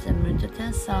presta muita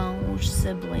atenção aos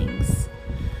siblings.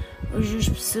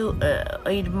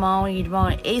 Irmão.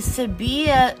 Eu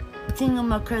sabia que tinha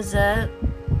uma coisa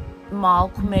mal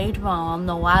com o meu irmão. Ele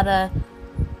não era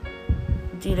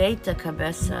direito a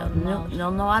cabeça.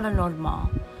 Não era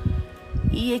normal.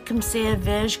 E eu comecei a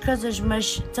ver as coisas,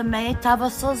 mas também estava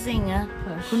sozinha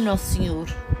com o Nosso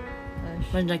Senhor.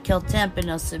 Mas naquele tempo eu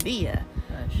não sabia.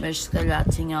 Mas se calhar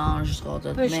tinha anjos de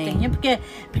roda de mim. Pois tinha,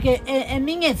 porque a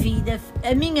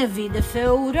minha vida foi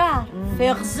a orar, foi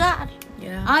a rezar.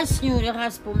 Ai Senhor, eu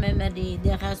rezo para o meu marido,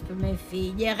 eu rezo para o meu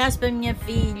filho, eu rezo para a minha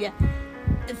filha.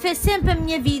 Foi sempre a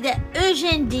minha vida. Hoje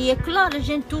em dia, claro, a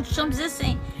gente todos somos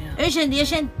assim. Hoje em dia a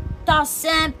gente está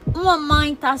sempre, uma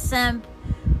mãe está sempre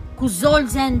com os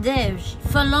olhos em Deus,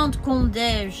 falando com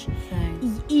Deus.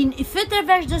 E foi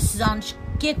através desses anos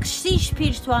que eu cresci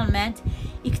espiritualmente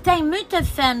e que tenho muita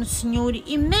fé no Senhor,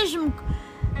 e mesmo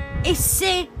que eu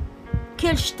sei que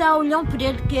Ele está olhando por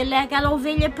Ele, que Ele é aquela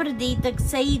ovelha perdida que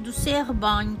saiu do seu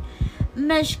rebanho,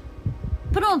 mas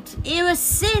pronto, eu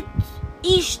aceito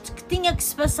isto que tinha que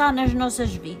se passar nas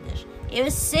nossas vidas, eu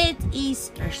aceito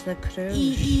isso. Esta cruz.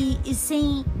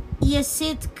 E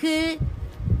aceito que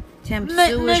tem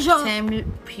pessoas que têm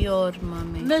pior,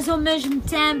 Mami. Mas ao mesmo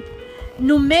tempo,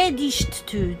 no meio disto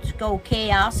tudo, que é o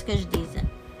chaos que eles dizem,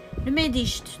 no meio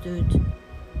disto tudo,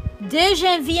 Deus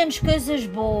envia-nos coisas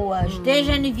boas. Deus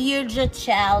envia-nos a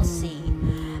Chelsea,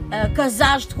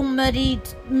 casaste com um marido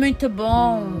muito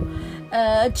bom.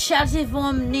 A Chelsea foi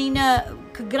uma menina,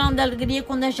 que grande alegria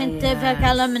quando a gente teve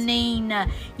aquela menina,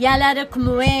 e ela era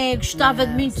como eu, gostava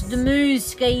muito de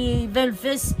música e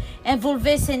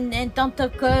envolver-se em tanta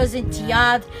coisa, em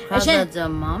teatro. A gente da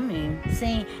Mami.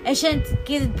 Sim, a gente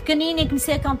que pequenina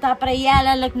comecei a cantar para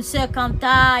ela começou a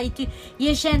cantar e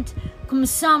a gente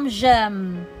começamos a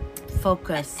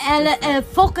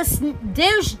focus.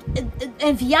 Deus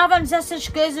enviava-nos essas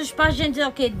coisas para a gente dizer,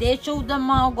 ok, deixa o da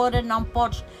mão agora, não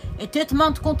podes. Eu estou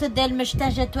tomando conta dele, mas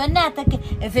tens a tua neta, que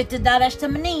eu vou-te dar esta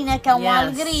menina, que é uma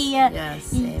alegria.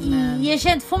 E a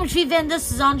gente fomos vivendo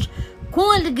esses anos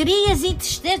com alegrias e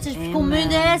tristezas, porque o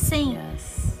mundo é assim.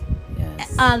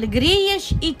 Há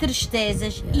alegrias e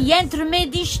tristezas. E entre o meio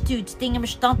disto tudo,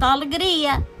 tínhamos tanta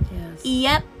alegria. E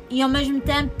ao mesmo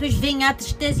tempo, depois vinha a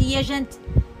tristeza e a gente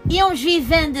íamos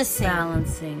vivendo assim.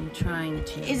 Balancing, trying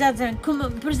to. Exatamente.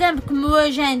 Por exemplo, como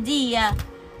hoje em dia,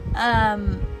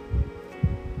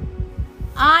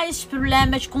 há esses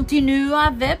problemas, continuam a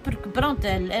haver, porque pronto,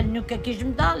 ele nunca quis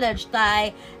mudar, ele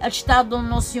está onde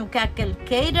não sei o que é que ele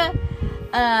queira.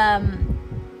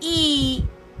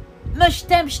 Mas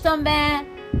temos também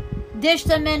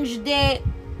testamentos de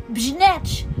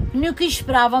bisnetos. Nunca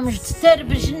esperávamos de ter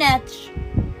bisnetos.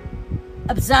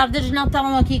 Apesar de eles não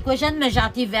estarem aqui com a gente, mas já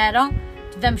tiveram.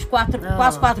 Tivemos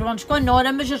quase 4 anos com a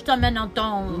Nora, mas eles também não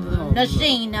estão na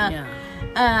China.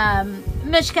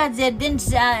 Mas quer dizer,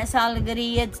 dentro essa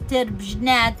alegria de ter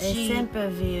bisnetos. Eu sempre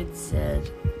ouvi dizer,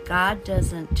 God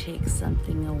doesn't take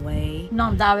something away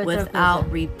Não dá outra without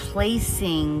coisa.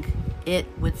 replacing it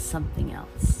with something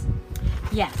else.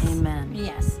 Yes. Amen.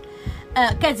 Yes.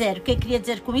 Quer dizer, o que eu queria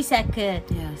dizer com isso é que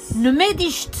Yes. no meio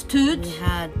disto tudo We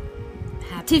had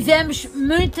happiness. tivemos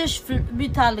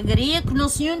muita alegria que o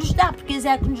Senhor nos dá, porque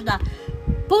é que nos dá.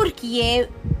 Porque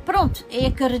eu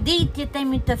acredito, eu tenho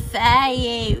muita fé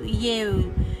e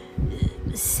eu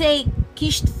sei que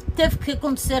isto teve que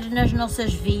acontecer nas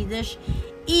nossas vidas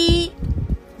e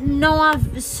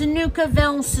se nunca houver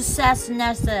um sucesso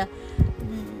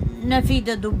na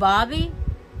vida do Bobby,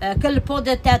 que ele pode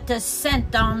até ter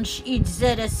 60 anos e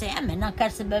dizer assim, mas não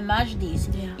quero saber mais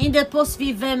disso. Yeah. Ainda posso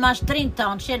viver mais 30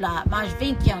 anos, sei lá, mais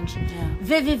 20 anos. Yeah.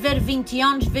 Vou viver 20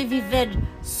 anos, vou viver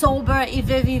sober e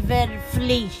vou viver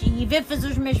feliz. E vou fazer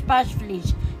os meus pais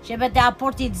felizes. Chego até à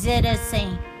porta e dizer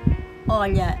assim,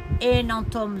 olha, eu não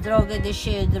tomo droga,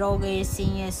 deixei a droga e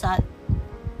assim, é só...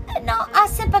 Não, há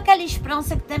sempre aquela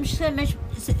esperança que temos que... Mas,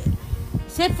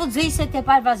 se eu for dizer isso, até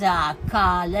pai vai dizer,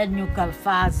 cala, nunca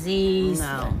faz isso.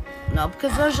 Não, porque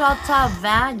ele já está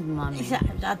velho, mami.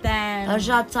 Já tem... Ele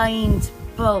já está indo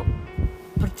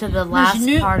para the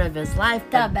last part of his life,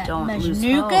 Tá but bem, don't mas lose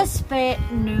nunca hope. se perde,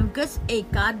 e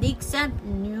cá digo sempre,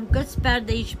 nunca se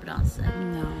perde a esperança.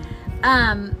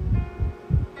 No.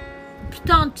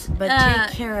 Portanto, But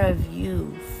take care of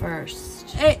you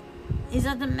first.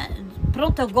 exatamente,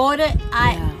 pronto, agora,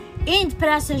 indo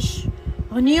para essas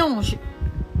reuniões,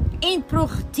 indo para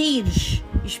os retiros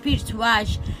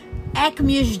espirituais, é que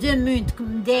me ajudou muito, que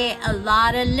me dê a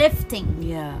lot of lifting.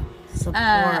 Yeah. Support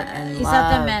and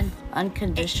exatamente. love.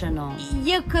 Unconditional.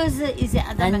 E a coisa, And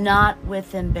exatamente. not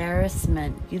with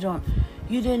embarrassment.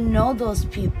 You didn't know those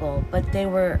people, but they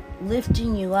were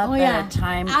lifting you up at a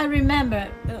time. I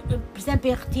remember, por exemplo,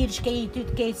 em retiros que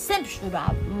eu sempre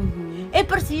chorava. Eu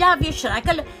partilhava e eu chorava.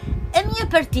 A minha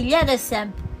partilha era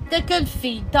sempre daquele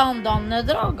filho tão andando na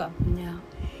droga. Yeah.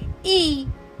 E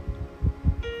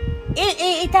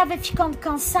eu estava ficando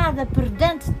cansada por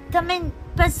dentro, também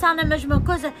pensar na mesma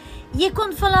coisa. E eu,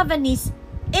 quando falava nisso,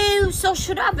 eu só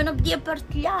chorava, não podia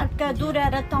partilhar, porque a dor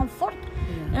era tão forte.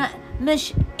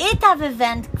 Mas eu estava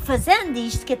vendo que fazendo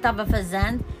isto que eu estava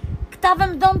fazendo, que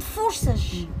estava-me dando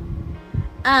forças.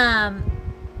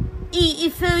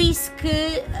 E foi isso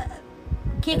que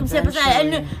eu comecei a pensar.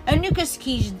 Eu nunca se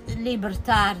quis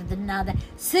libertar de nada.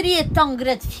 Seria tão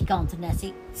gratificante, né?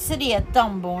 Seria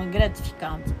tão bom e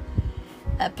gratificante.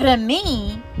 Para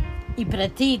mim, e para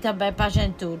ti também, para a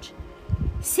gente todos,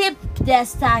 se eu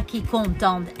pudesse estar aqui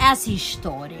contando essa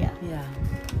história, Yeah.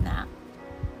 não?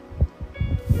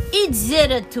 E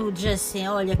dizer a todos assim,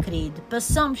 olha querido,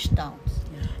 passamos tanto,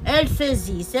 ele fez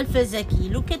isso, ele fez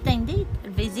aquilo, o que eu tenho dito,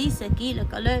 ele fez isso, aquilo,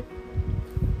 aquilo,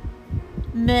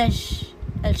 mas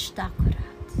ele está curado,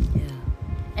 Yeah.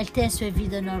 ele tem a sua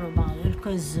vida normal, ele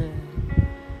casou,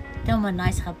 tem uma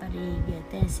nice rapariga,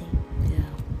 tem assim. Yeah.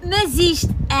 Mas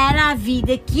isto era a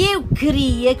vida que eu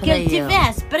queria que Para ele ele.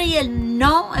 tivesse, para ele,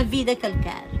 não a vida que ele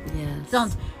quer. Yes.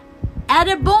 Portanto,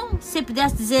 era bom se eu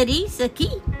pudesse dizer isso aqui,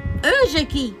 hoje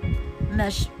aqui,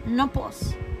 mas não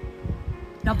posso.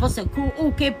 Não posso.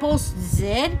 O que eu posso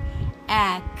dizer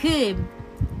é que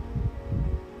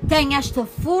tenho esta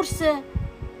força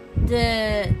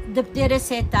de poder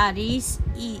aceitar isso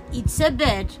e de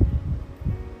saber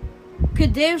que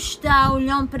Deus está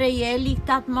olhando para ele e que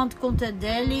está tomando conta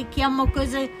dele e que é uma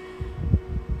coisa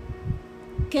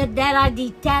que that I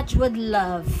detach with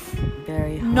love.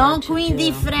 Very hard Não to com do.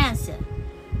 indiferença.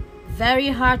 Very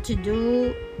hard to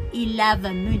do e leva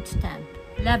muito tempo.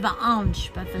 Leva anos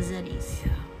para fazer isso.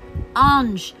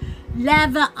 Anos.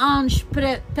 Leva anos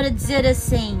para dizer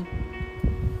assim,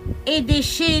 eu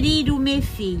deixei ir o meu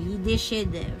filho e deixei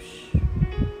Deus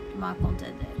tomar conta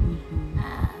dele.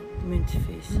 Muito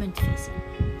difícil. Muito difícil.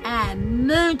 É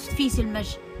muito difícil,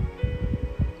 mas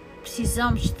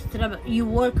precisamos de trabalhar. You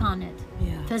work on it.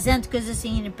 Yeah. Fazendo coisas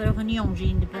assim, indo para reuniões,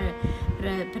 indo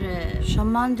para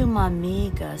Chamando uma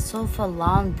amiga, só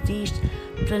falando disto,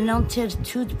 para não ter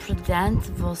tudo por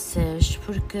dentro de vocês,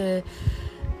 porque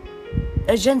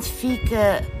a gente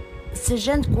fica, se a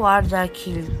gente guarda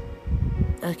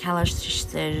aquelas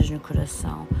tristezas no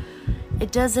coração,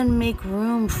 it doesn't make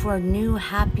room for new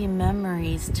happy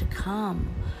memories to come.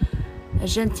 A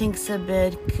gente tem que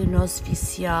saber que o nosso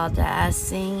viciado é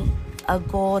assim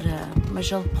agora,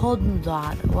 mas ele pode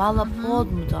mudar, ou ela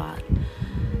pode mudar.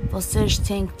 Vocês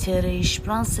têm que ter a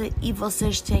esperança e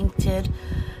vocês têm que ter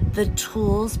the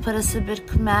tools para saber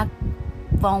como é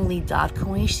que vão lidar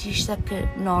com isto. Isto é que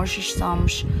nós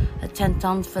estamos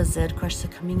tentando fazer com esta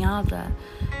caminhada,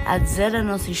 a dizer a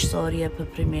nossa história pela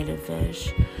primeira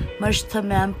vez, mas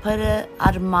também para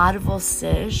armar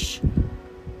vocês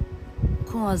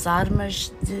com as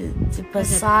armas de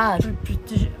passar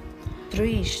por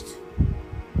isto.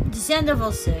 Dizendo a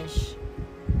vocês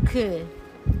que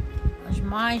as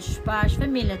mães, os pais,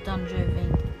 família estão nos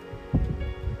ouvindo,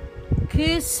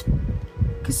 que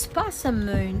se passa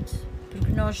muito,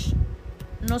 porque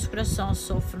nosso coração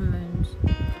sofre muito,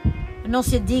 a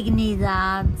nossa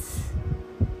dignidade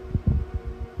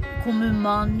como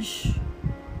humanos,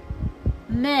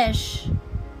 mas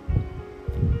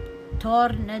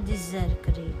torna a dizer,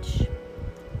 queridos,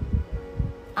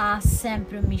 há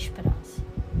sempre uma esperança.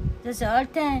 Dizer,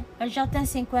 ele já tem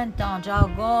 50 anos,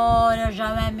 agora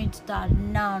já é muito tarde.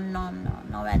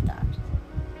 Não é tarde.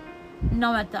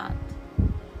 Não é tarde.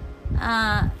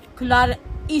 Claro,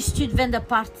 isto tudo vem da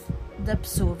parte da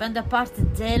pessoa, vem da parte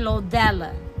dele ou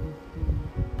dela.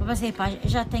 Para você, pá, eu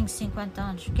já tenho 50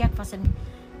 anos, o que é que faço a mim?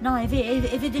 Não, eu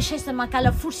vou deixar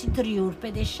aquela força interior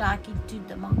para deixar aquilo tudo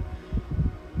da mão.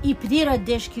 E pedir a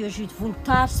Deus que o ajude,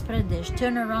 voltar-se para Deus,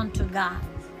 turn around to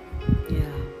God.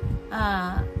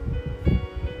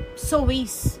 Só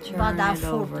isso vai dar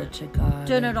força.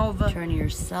 Turn it over. Turn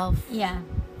yourself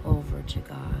over to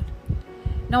God.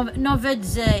 Não vou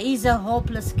dizer, he's a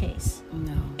hopeless case.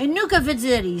 No. Eu nunca vou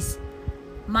dizer isso.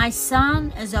 My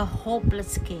son is a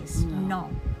hopeless case. Não.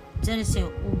 Dizer assim,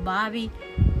 o Bobby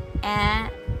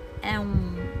é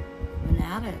um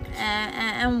addict.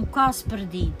 É um caso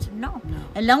perdido. Não.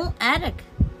 Ele é um addict.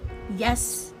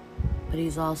 Yes. But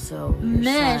he's also your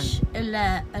Mas son. ele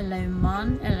é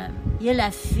humano, ele é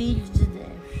filho de Deus.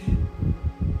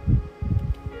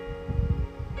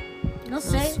 Não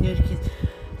sei.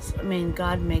 I mean,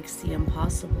 God makes the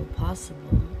impossible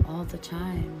possible all the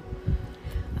time.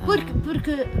 Porque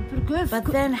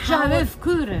But then já how- houve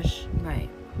curas. Right.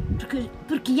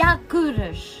 Porque há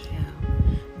curas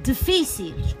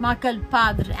difíceis, como aquele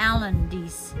padre Allen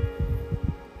disse.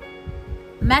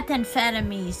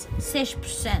 Methamphetamines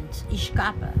 6% e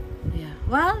escapa. Yeah.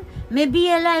 Well, maybe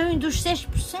ele é um dos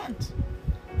 6%.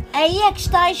 Aí é que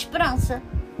está a esperança.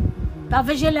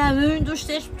 Talvez ele é um dos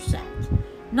 6%.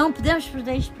 Não podemos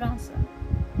perder a esperança.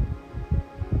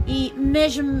 E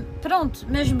mesmo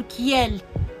que ele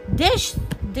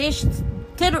deixe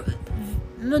ter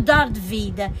mudar de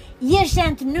vida e a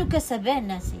gente nunca saber,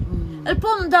 não é assim? Ele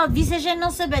pode mudar de vida se a gente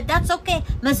não saber, that's ok,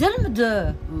 mas ele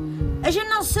mudou. A gente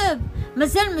não sabe,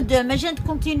 mas ele mudou, mas a gente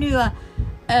continua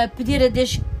a pedir a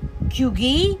Deus que o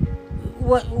guie,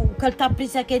 o que ele está a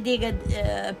pensar que eu diga,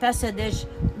 peça a Deus,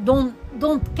 de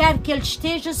onde quer que ele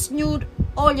esteja, Senhor,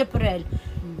 olha por ele.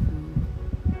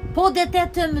 Pode até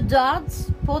ter mudado,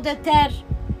 pode até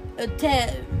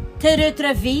ter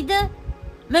outra vida,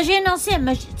 mas eu não sei,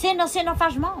 mas se não sei não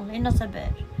faz mal, eu não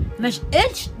saber. Mas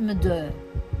ele mudou,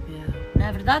 não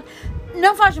é verdade?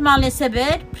 Não faz mal em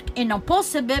saber, porque eu não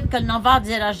posso saber, porque ele não vai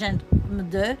dizer a gente que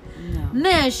mudou,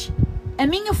 mas a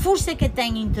minha força que eu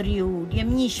tenho interior e a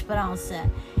minha esperança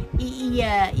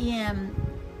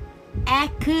é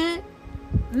que,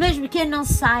 mesmo que eu não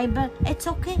saiba, it's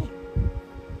ok.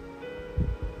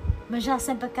 Mas há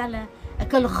sempre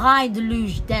aquele raio de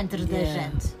luz dentro da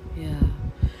gente. Yeah.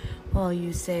 Well,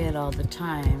 you say it all the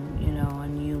time, you know,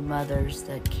 and you mothers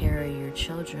that carry your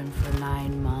children for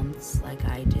 9 months, like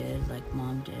I did, like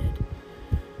Mom did.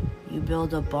 You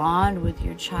build a bond with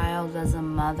your child as a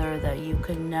mother that you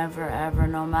could never, ever,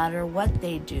 no matter what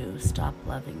they do, stop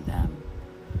loving them.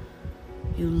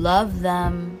 You love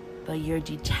them, but you're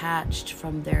detached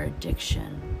from their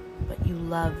addiction, but you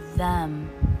love them.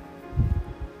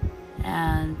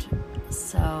 And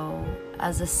so,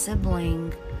 as a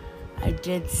sibling, I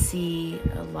did see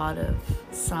a lot of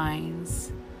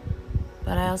signs,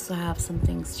 but I also have some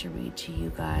things to read to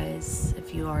you guys,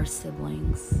 if you are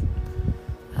siblings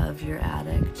of your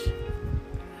addict.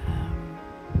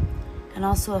 And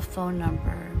also a phone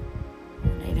number,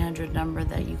 an 800 number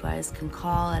that you guys can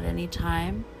call at any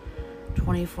time,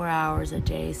 24 hours a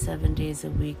day, 7 days a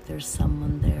week. There's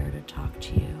someone there to talk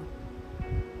to you.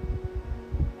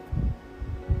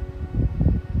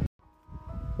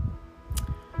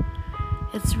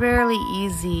 It's rarely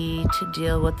easy to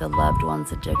deal with a loved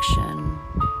one's addiction,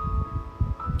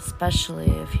 especially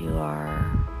if you are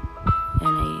in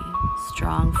a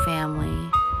strong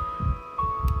family.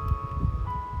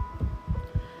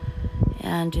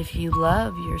 And if you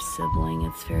love your sibling,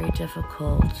 it's very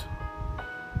difficult.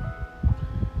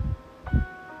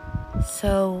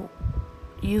 So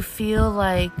you feel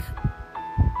like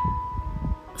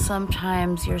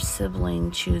sometimes your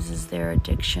sibling chooses their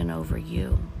addiction over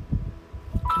you.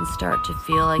 You can start to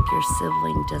feel like your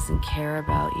sibling doesn't care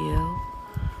about you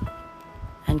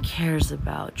and cares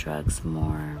about drugs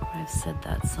more. I've said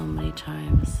that so many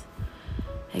times.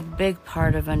 A big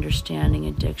part of understanding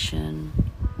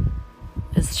addiction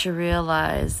is to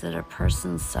realize that a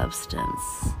person's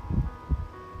substance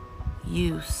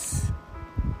use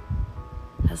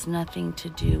has nothing to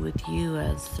do with you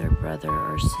as their brother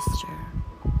or sister.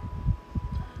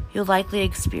 You'll likely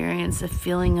experience a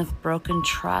feeling of broken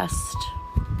trust.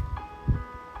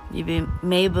 You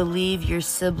may believe your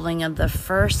sibling of the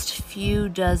first few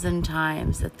dozen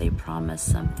times that they promise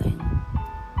something.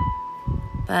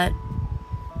 But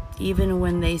even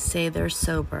when they say they're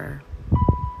sober,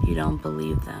 you don't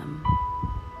believe them.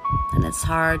 And it's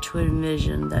hard to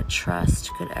envision that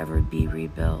trust could ever be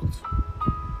rebuilt.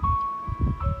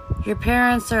 Your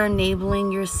parents are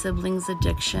enabling your siblings'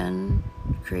 addiction,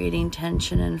 creating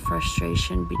tension and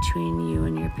frustration between you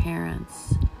and your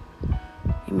parents.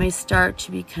 You may start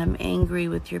to become angry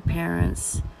with your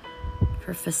parents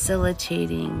for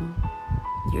facilitating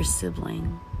your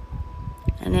sibling,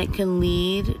 and it can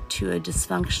lead to a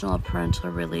dysfunctional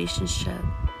parental relationship.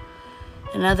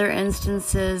 In other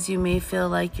instances, you may feel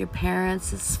like your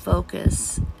parents'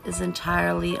 focus is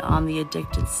entirely on the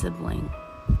addicted sibling,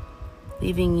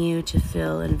 leaving you to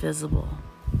feel invisible.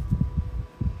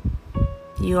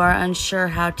 You are unsure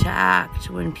how to act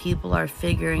when people are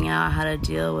figuring out how to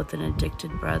deal with an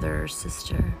addicted brother or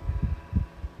sister.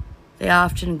 They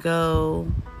often go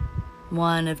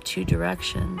one of two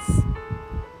directions.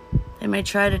 They may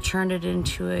try to turn it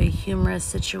into a humorous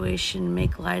situation,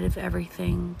 make light of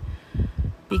everything,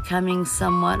 becoming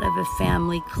somewhat of a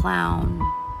family clown.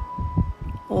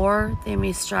 Or they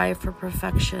may strive for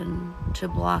perfection to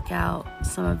block out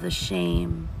some of the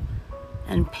shame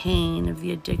and pain of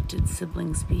the addicted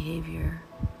sibling's behavior.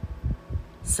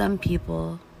 Some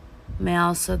people may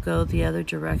also go the other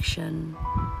direction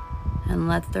and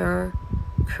let their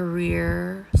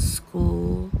career,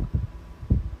 school,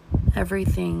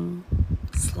 everything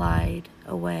slide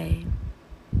away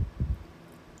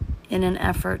in an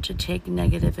effort to take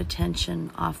negative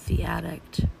attention off the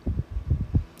addict.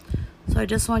 So I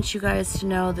just want you guys to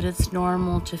know that it's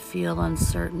normal to feel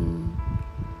uncertain.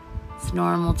 It's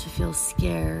normal to feel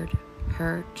scared,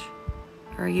 hurt,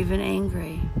 or even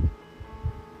angry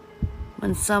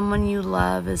when someone you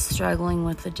love is struggling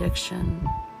with addiction.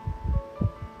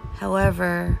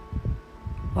 However,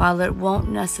 while it won't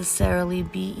necessarily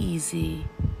be easy,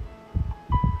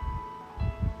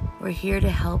 we're here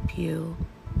to help you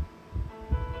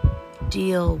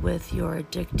deal with your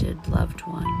addicted loved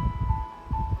one.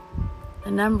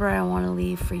 The number I want to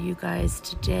leave for you guys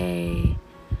today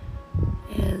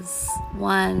is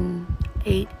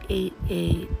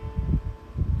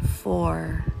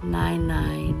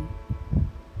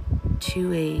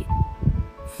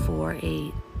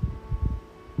 1-888-499-2848.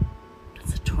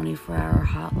 It's a 24-hour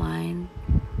hotline.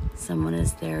 Someone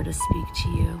is there to speak to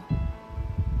you.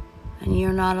 And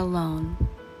you're not alone.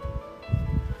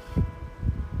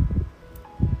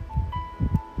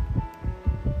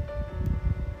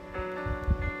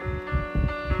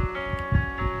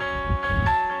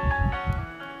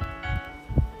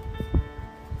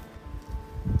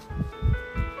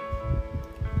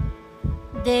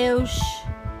 Deus,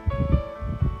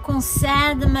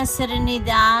 concede-me a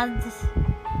serenidade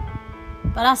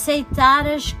para aceitar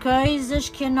as coisas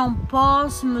que eu não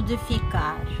posso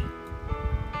modificar.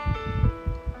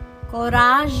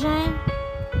 Coragem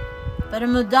para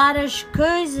mudar as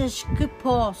coisas que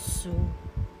posso.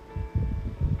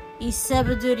 E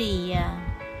sabedoria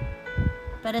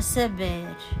para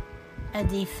saber a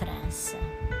diferença.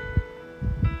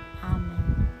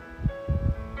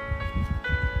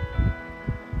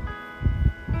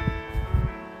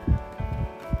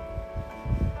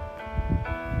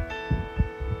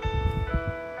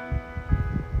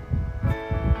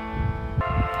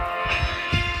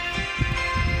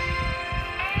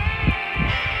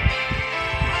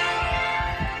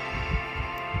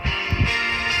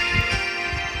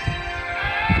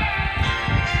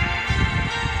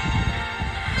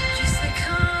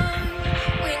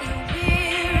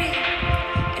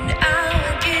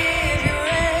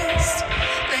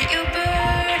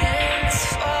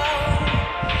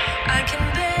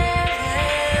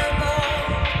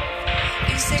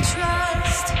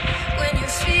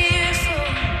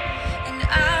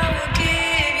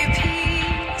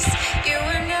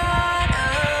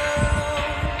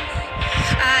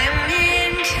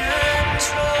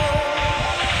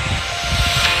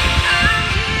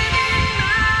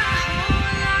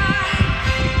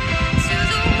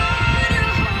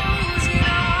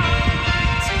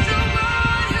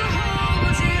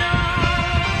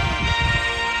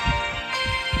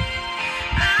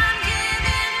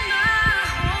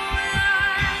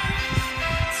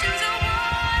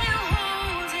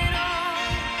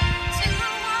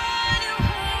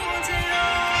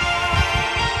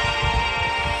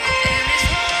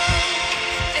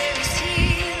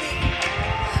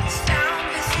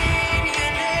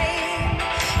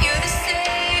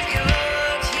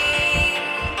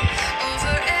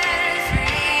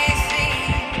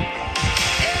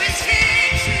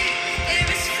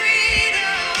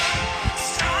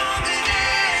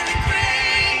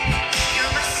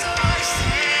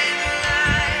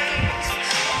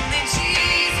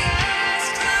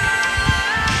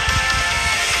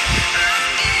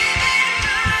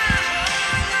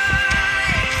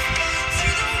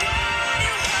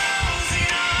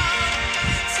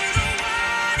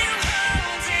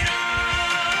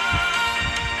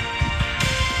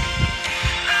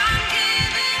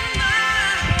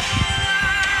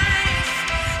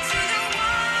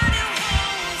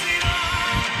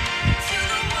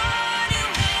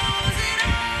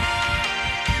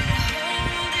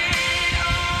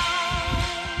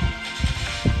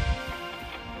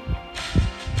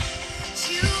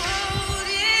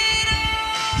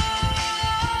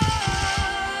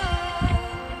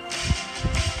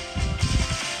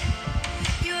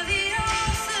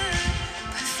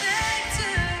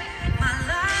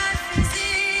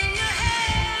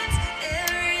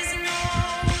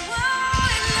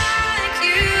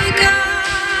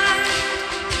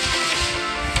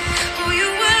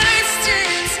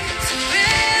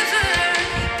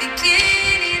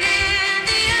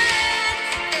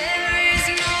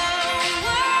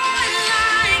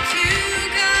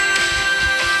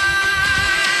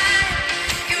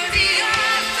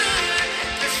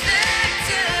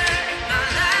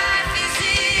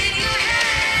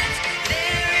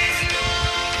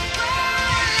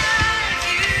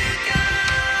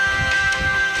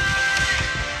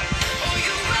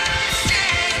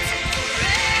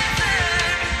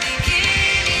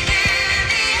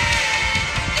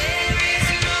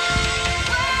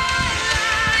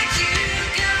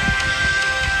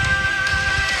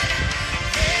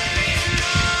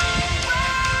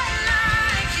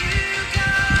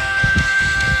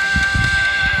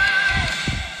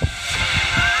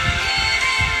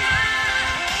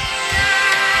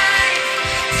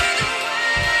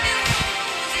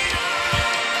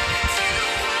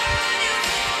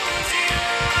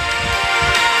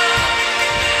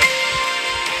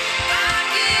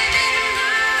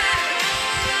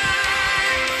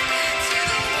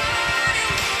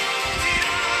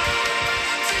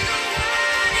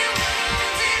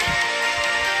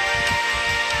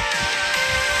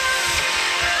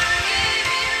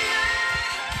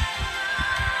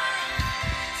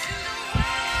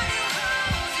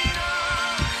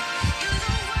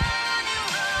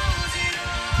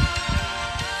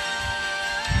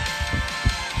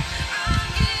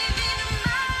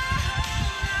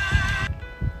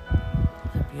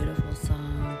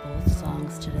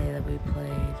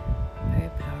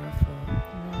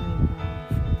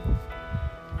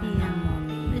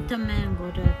 também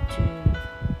agora te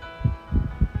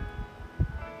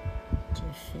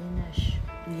finish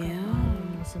a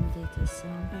nossa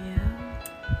meditação.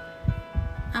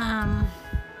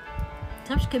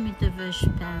 Sabes que muitas vezes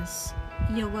penso,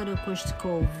 e agora com este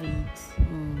Covid,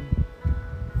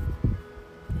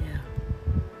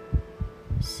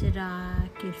 será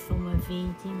que ele foi uma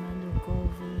vítima do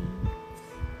Covid?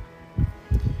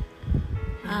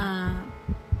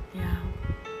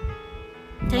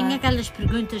 Tem aquelas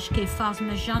perguntas que eu faço,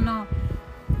 mas já não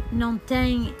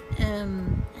tem,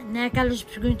 nem aquelas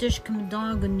perguntas que me dão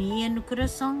agonia no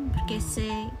coração, porque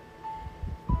sei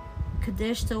que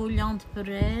Deus está olhando para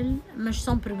ele, mas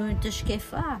são perguntas que eu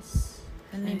faço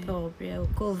a mim própria. O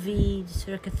Covid,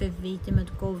 será que foi vítima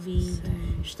do Covid?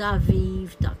 Está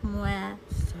vivo, está como é?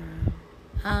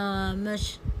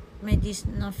 Mas, como eu disse,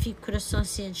 não fico coração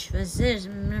sem desfazer,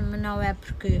 mas não é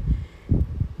porque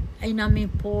eu não me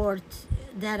importo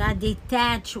that I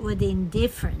detach with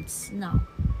indifference. No,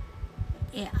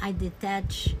 I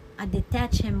detach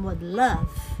him with love.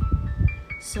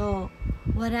 So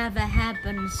whatever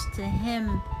happens to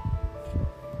him,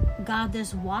 God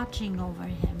is watching over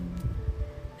him.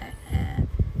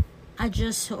 I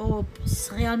just hope,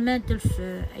 se realmente ele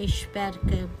foi, eu espero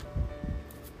que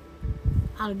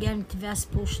alguém tivesse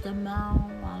posto a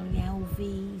mão, alguém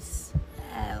ouvisse.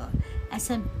 É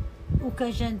sempre o que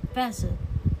a gente pensa.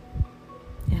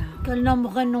 Que ele não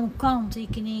morreu num canto e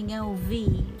que ninguém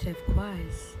ouviu. Teve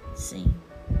quase. Sim.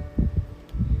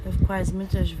 Teve quase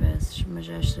muitas vezes, mas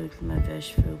esta última vez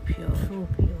foi o pior. Foi o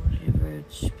pior. Eu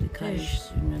vou-te explicar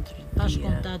isto no outro dia. Vais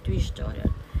contar a tua história.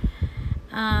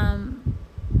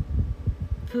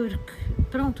 Porque,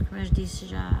 pronto, como eu disse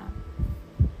já,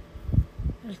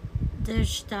 Deus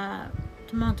está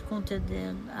tomando conta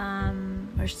dele.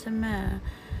 Mas também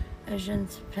a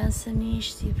gente pensa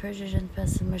nisto e depois a gente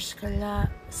pensa, mas se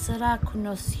calhar, será que o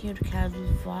nosso Senhor quer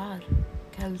levar,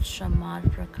 quer lhe chamar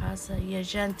para casa? E a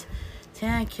gente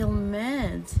tem aquele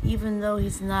medo, even though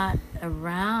he's not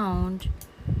around,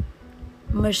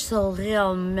 mas se ele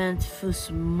realmente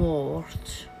fosse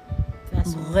morto,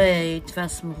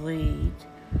 tivesse morrido,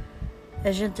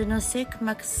 a gente não sei como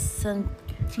é que se sentia.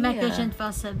 Como é que a gente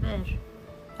vai saber?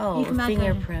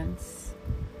 Fingerprints.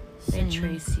 They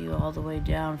trace you all the way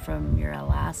down from your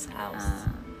last house.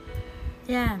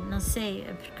 Não sei,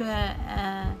 porque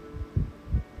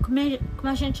como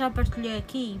a gente já partilhou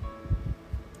aqui,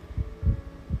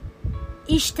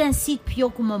 isto tem sido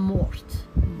pior que uma morte,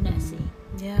 não é assim?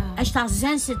 Esta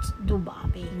ausência do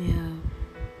Bobby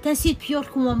tem sido pior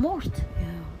que uma morte.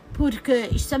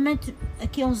 Porque, justamente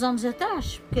aqui há uns anos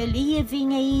atrás, porque ele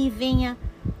vinha,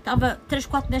 estava 3,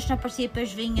 4 meses não aparecia,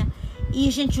 depois vinha, e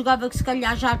a gente jogava que se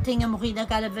calhar já tinha morrido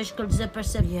aquela vez que ele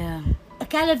desapareceu.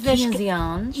 Aquela vez 15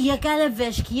 anos. E aquela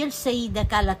vez que ele saiu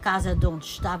daquela casa de onde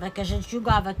estava, que a gente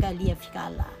jogava que ele ia ficar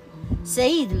lá,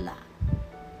 sair de lá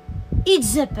e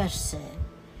desaparecer,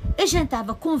 a gente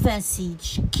estava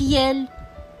convencidos que ele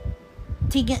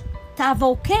estava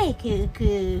ok,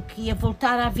 que ia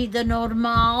voltar à vida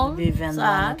normal, vivendo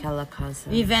lá naquela casa,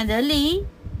 vivendo ali,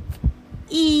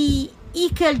 e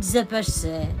que ele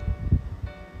desapareceu.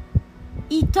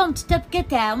 E tanto, porque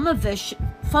até uma vez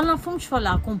fomos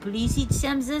falar com a polícia e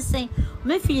dissemos assim, o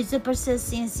meu filho desapareceu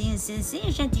assim,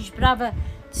 a gente esperava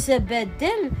de saber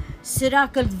dele, será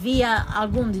que ele devia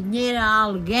algum dinheiro a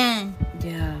alguém?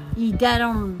 E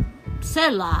deram,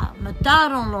 sei lá,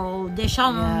 mataram-lo ou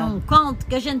deixaram-lo num canto,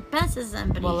 que a gente pensa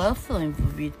sempre isto. Ele foi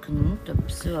envolvido com muita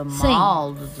pessoa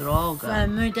mal, de droga. Foi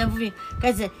muito envolvido.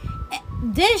 Quer dizer,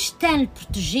 Deus tem-lhe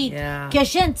protegido, que a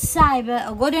gente saiba,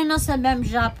 agora não sabemos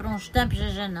já por uns tempos, a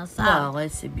gente não sabe. Eu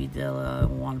sabi dele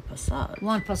o ano passado. O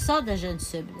ano passado a gente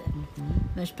soube dele.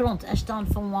 Mas pronto, este ano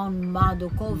foi um ano mau do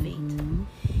Covid.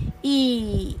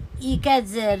 E quer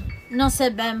dizer, não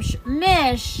sabemos,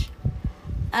 mas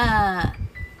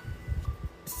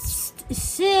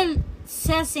se ele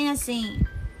dissessem assim,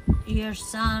 your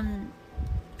son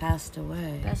passed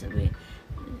away,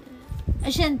 a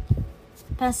gente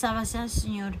pensava assim,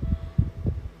 Senhor,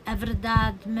 é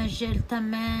verdade, mas ele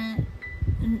também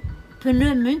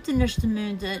penou muito neste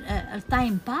mundo, ele está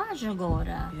em paz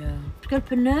agora, porque ele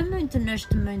penou muito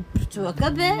neste mundo por tua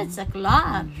cabeça,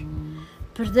 claro,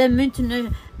 perdeu muito,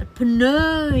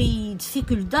 penou e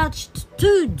dificuldades de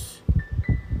tudo,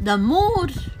 de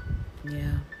amor,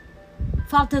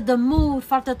 falta de amor,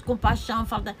 falta de compaixão,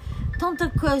 falta tanta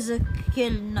coisa que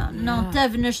ele não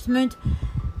teve neste mundo.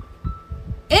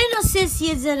 Eu não sei se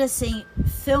ia dizer assim,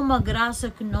 foi uma graça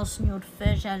que o nosso Senhor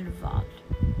fez a levá-lo.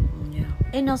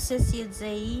 Eu não sei se ia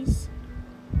dizer isso.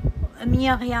 A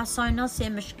minha reação eu não sei,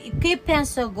 mas o que eu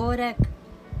penso agora é que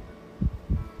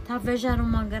talvez era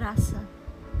uma graça.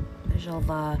 Mas ele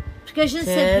vai Porque a gente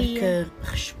ter sabia. que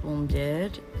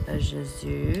responder a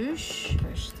Jesus,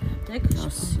 Pois tem que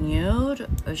ao Senhor,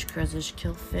 as coisas que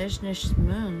ele fez neste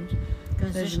mundo.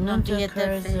 coisas Fez que não muita devia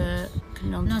ter coisa feito. que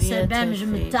não Não devia sabemos ter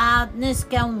feito. metade, nem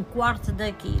sequer um quarto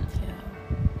daquilo.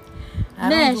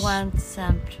 Era Mas- um doente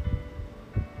sempre.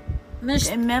 Mas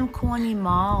E mesmo com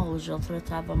animais, ele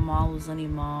tratava mal os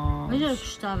animais. eu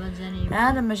gostava de animais.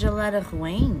 Era, mas ele era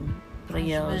ruim para Às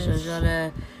eles. vezes. Ele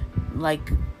era,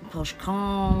 like, para os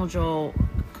cães, ou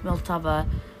como ele estava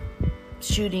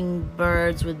shooting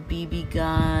birds with BB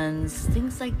guns,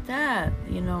 things like that,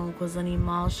 you know, com os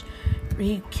animais.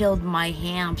 He killed my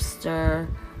hamster,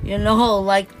 you know,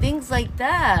 like, things like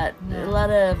that. Yeah. Ele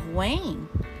era ruim.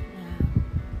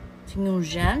 Tinha um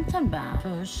gene também.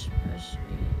 Pois.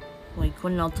 E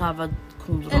quando ele estava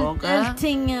com Ele droga...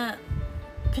 tinha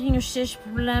os seus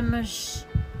problemas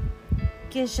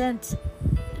que a gente,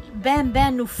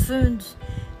 bem no fundo,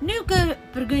 nunca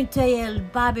perguntei a ele,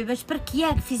 Bobby, mas para que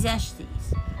é que fizeste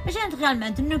isso? A gente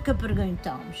realmente nunca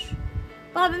perguntamos.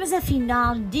 Bobby, mas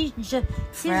afinal, diz-nos,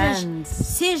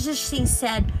 sejas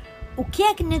sincero, o que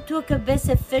é que na tua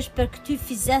cabeça fez para que tu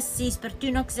fizesses isso, para que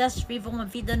tu não quisesses viver uma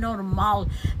vida normal,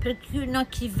 para que tu não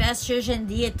tivesses hoje em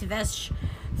dia, tivesses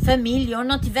família, ou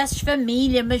não tivesses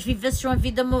família, mas vivesses uma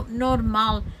vida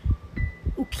normal.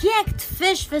 O que é que te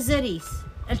fez fazer isso?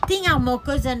 Ele tinha alguma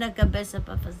coisa na cabeça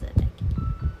para fazer aquilo.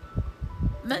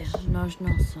 Mas Nós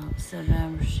não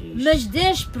sabemos isto.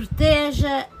 Deus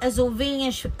proteja as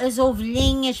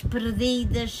ovelhinhas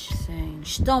perdidas Sim. que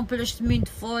estão pelo este mundo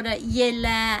fora, e ele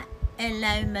é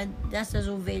uma dessas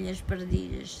ovelhas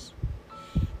perdidas.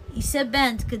 E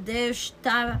sabendo que Deus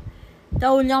está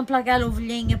olhando para aquela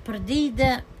ovelhinha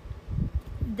perdida,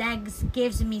 that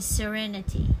gives me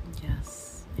serenity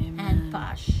Yes. and Amen.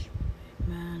 paz.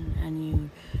 Amen. And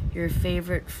your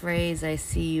favorite phrase I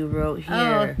see you wrote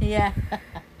Oh, here. yeah.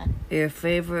 Your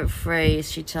favorite phrase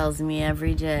she tells me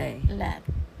every day. Let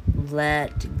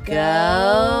Let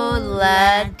go,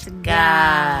 let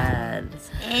God.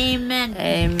 Amen.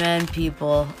 Amen,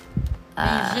 people.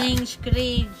 Beijinhos,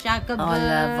 queridos. Já acabou.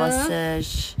 Olha,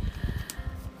 vocês...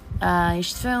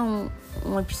 isto foi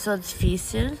um episódio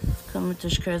difícil, com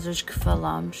muitas coisas que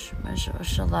falamos, mas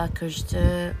oxalá que ajude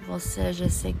vocês. Eu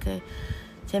sei que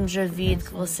temos ouvido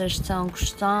que vocês estão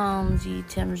gostando e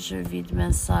temos ouvido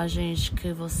mensagens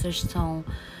que vocês estão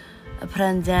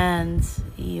aprendendo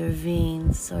e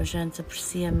ouvindo. A gente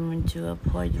aprecia muito o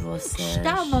apoio de vocês.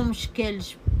 Gostávamos que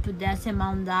eles pudessem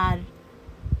mandar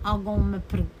alguma,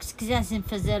 se quisessem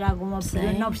fazer alguma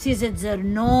pergunta, não precisa dizer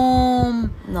nome,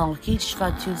 Não, aqui isto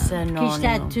vai tudo ser que anónimo. isto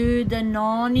é tudo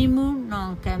anónimo,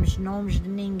 não queremos nomes de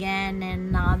ninguém nem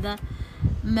nada,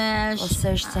 mas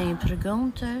Vocês têm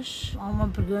perguntas, alguma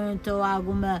pergunta ou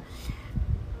alguma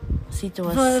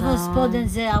situação. Vocês podem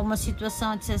dizer alguma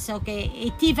situação, dizer assim, ok,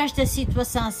 eu tive esta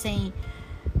situação assim,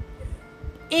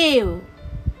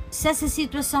 se essa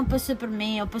situação passou por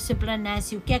mim ou passou pela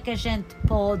Nancy, o que é que a gente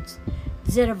pode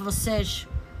dizer a vocês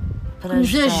que para nos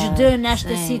ajudar? ajudou nesta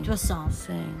Sim, situação?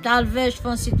 Sim. Talvez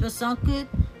foi uma situação que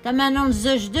também não nos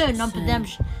ajudou, não Sim.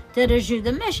 podemos ter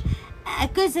ajuda, mas a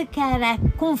coisa que era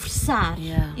conversar,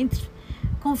 Yeah.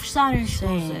 conversar uns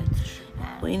com os Sim. outros.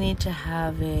 We need to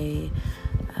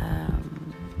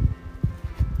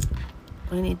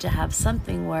have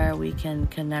something where we can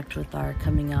connect with our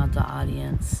Coming Out the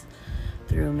audience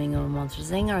through Mingo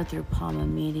Monterzinho or through Palma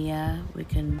Media. We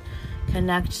can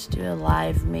connect, do a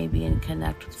live maybe, and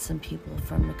connect with some people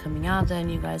from the Coming Out, and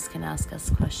you guys can ask us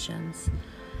questions.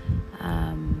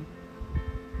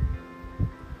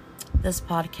 This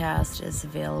podcast is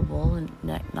available and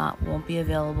won't be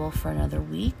available for another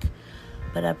week,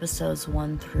 but episodes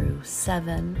 1 through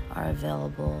 7 are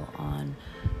available on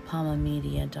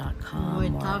palmamedia.com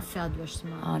Muito or fé 2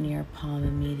 semanas. on your Palma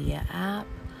Media app.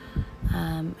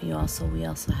 We also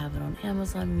have it on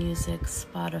Amazon Music,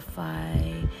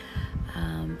 Spotify,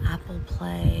 Apple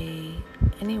Play,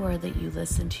 anywhere that you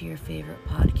listen to your favorite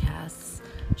podcasts.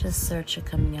 Just search a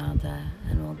Caminhada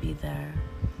and we'll be there.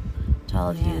 To all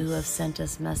of you who have sent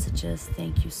us messages,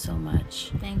 thank you so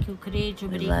much. Thank you, queridos.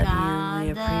 We love Obrigada.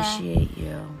 you. We appreciate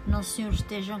you. Nosso Senhor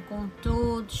estejam com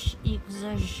todos e que os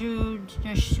ajude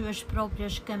nas suas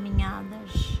próprias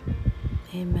caminhadas.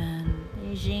 Amen.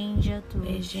 Beijinhos a todos.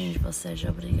 Beijinhos, vocês.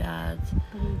 Obrigado.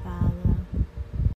 Obrigada.